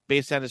think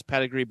based on his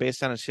pedigree,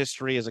 based on his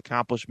history, his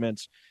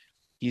accomplishments,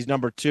 he's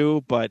number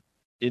 2, but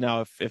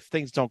if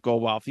things don't go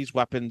well, if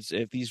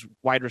these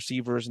wide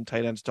receivers and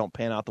tight ends don't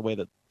pan out the way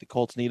that the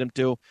Colts need them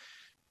to,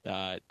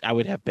 I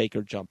would have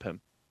Baker jump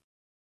him.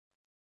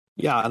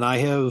 Yeah, and I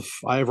have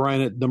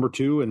Ryan at number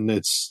 2, and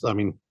it's,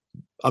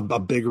 a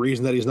big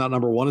reason that he's not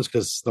number 1 is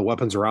because the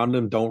weapons around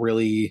him don't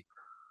really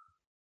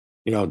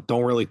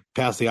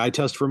pass the eye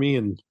test for me.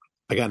 And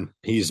again,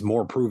 he's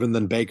more proven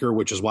than Baker,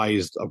 which is why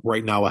he's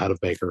right now ahead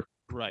of Baker.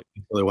 Right.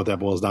 Really what that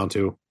boils down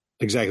to.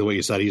 Exactly what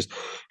you said.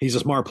 He's a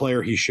smart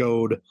player. He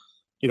showed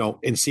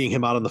and seeing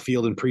him out on the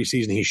field in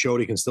preseason, he showed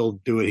he can still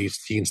do it.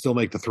 He can still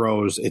make the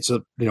throws. It's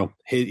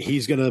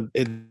he's going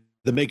to,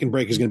 the make and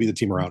break is going to be the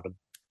team around him.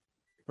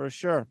 For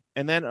sure.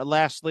 And then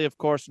lastly, of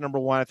course, number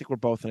one, I think we're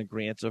both in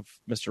agreement of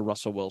Mr.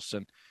 Russell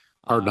Wilson.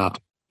 Hard not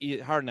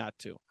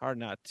to.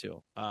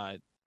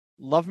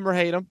 Love him or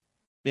hate him.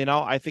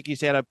 I think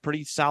he's had a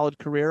pretty solid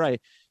career.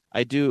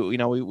 I do,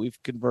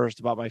 we've conversed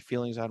about my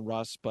feelings on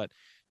Russ, but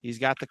he's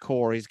got the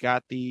core, he's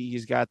got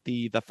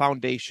the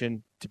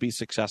foundation to be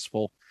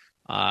successful,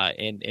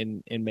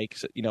 and make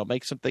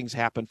some things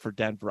happen for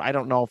Denver. I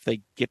don't know if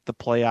they get the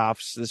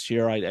playoffs this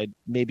year. I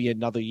maybe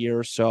another year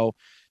or so,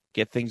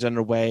 get things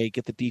underway,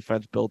 get the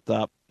defense built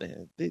up.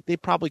 They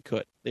probably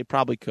could.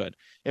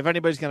 If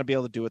anybody's going to be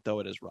able to do it, though,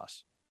 it is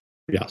Russ.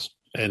 Yes,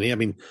 and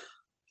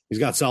he's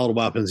got solid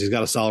weapons. He's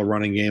got a solid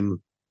running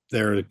game.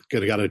 They're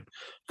got a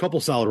couple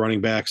solid running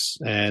backs,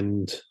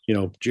 and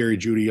Jerry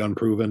Jeudy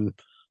unproven,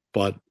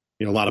 but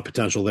a lot of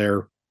potential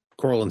there.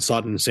 Cortland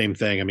Sutton, same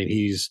thing.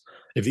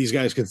 If these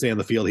guys can stay on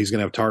the field, he's going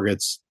to have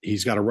targets.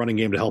 He's got a running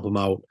game to help him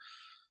out,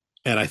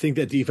 and I think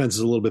that defense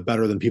is a little bit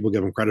better than people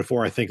give him credit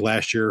for. I think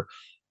last year,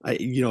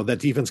 that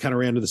defense kind of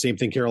ran into the same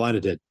thing Carolina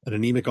did. An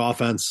anemic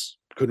offense,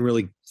 couldn't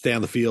really stay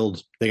on the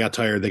field. They got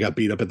tired. They got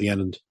beat up at the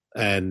end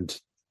and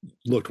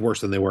looked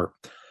worse than they were.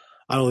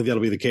 I don't think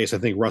that'll be the case. I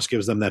think Russ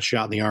gives them that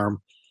shot in the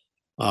arm.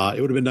 It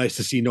would have been nice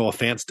to see Noah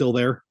Fant still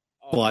there,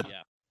 but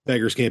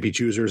beggars can't be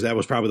choosers. That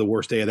was probably the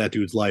worst day of that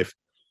dude's life.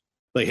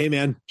 Like, hey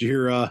man, did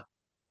you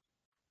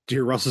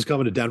hear Russ is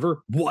coming to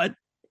Denver? What?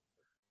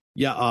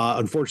 Yeah,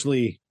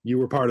 unfortunately, you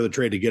were part of the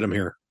trade to get him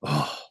here.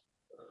 Oh,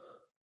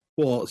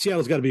 well,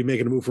 Seattle's got to be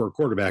making a move for a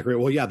quarterback, right?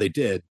 Well, yeah, they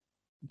did.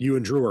 You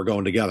and Drew are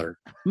going together.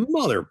 I'd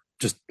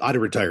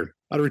have retired.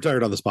 I'd have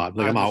retired on the spot.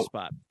 I'm out.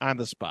 On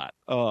the spot.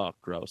 Oh,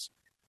 gross.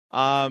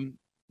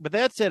 But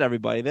that's it,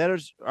 everybody. That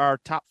is our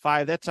top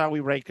 5. That's how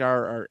we rank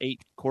our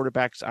 8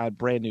 quarterbacks on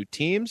brand new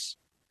teams.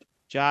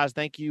 Joz,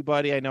 thank you,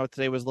 buddy. I know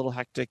today was a little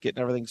hectic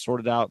getting everything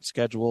sorted out,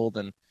 scheduled,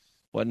 and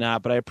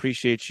whatnot, but I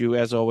appreciate you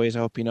as always. I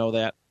hope you know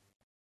that.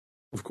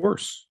 Of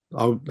course.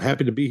 I'm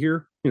happy to be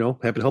here.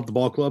 Happy to help the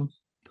ball club.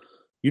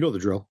 You know the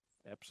drill.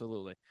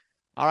 Absolutely.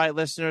 All right,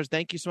 listeners,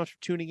 thank you so much for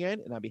tuning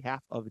in. And on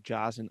behalf of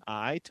Joz and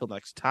I, till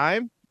next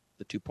time,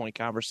 the 2-point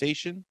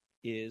conversation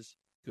is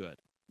good.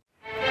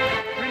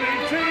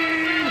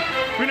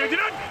 399,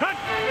 hut!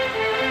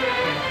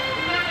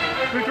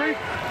 3-3.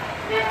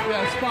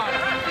 Yeah, spot.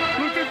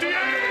 Blue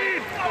 58.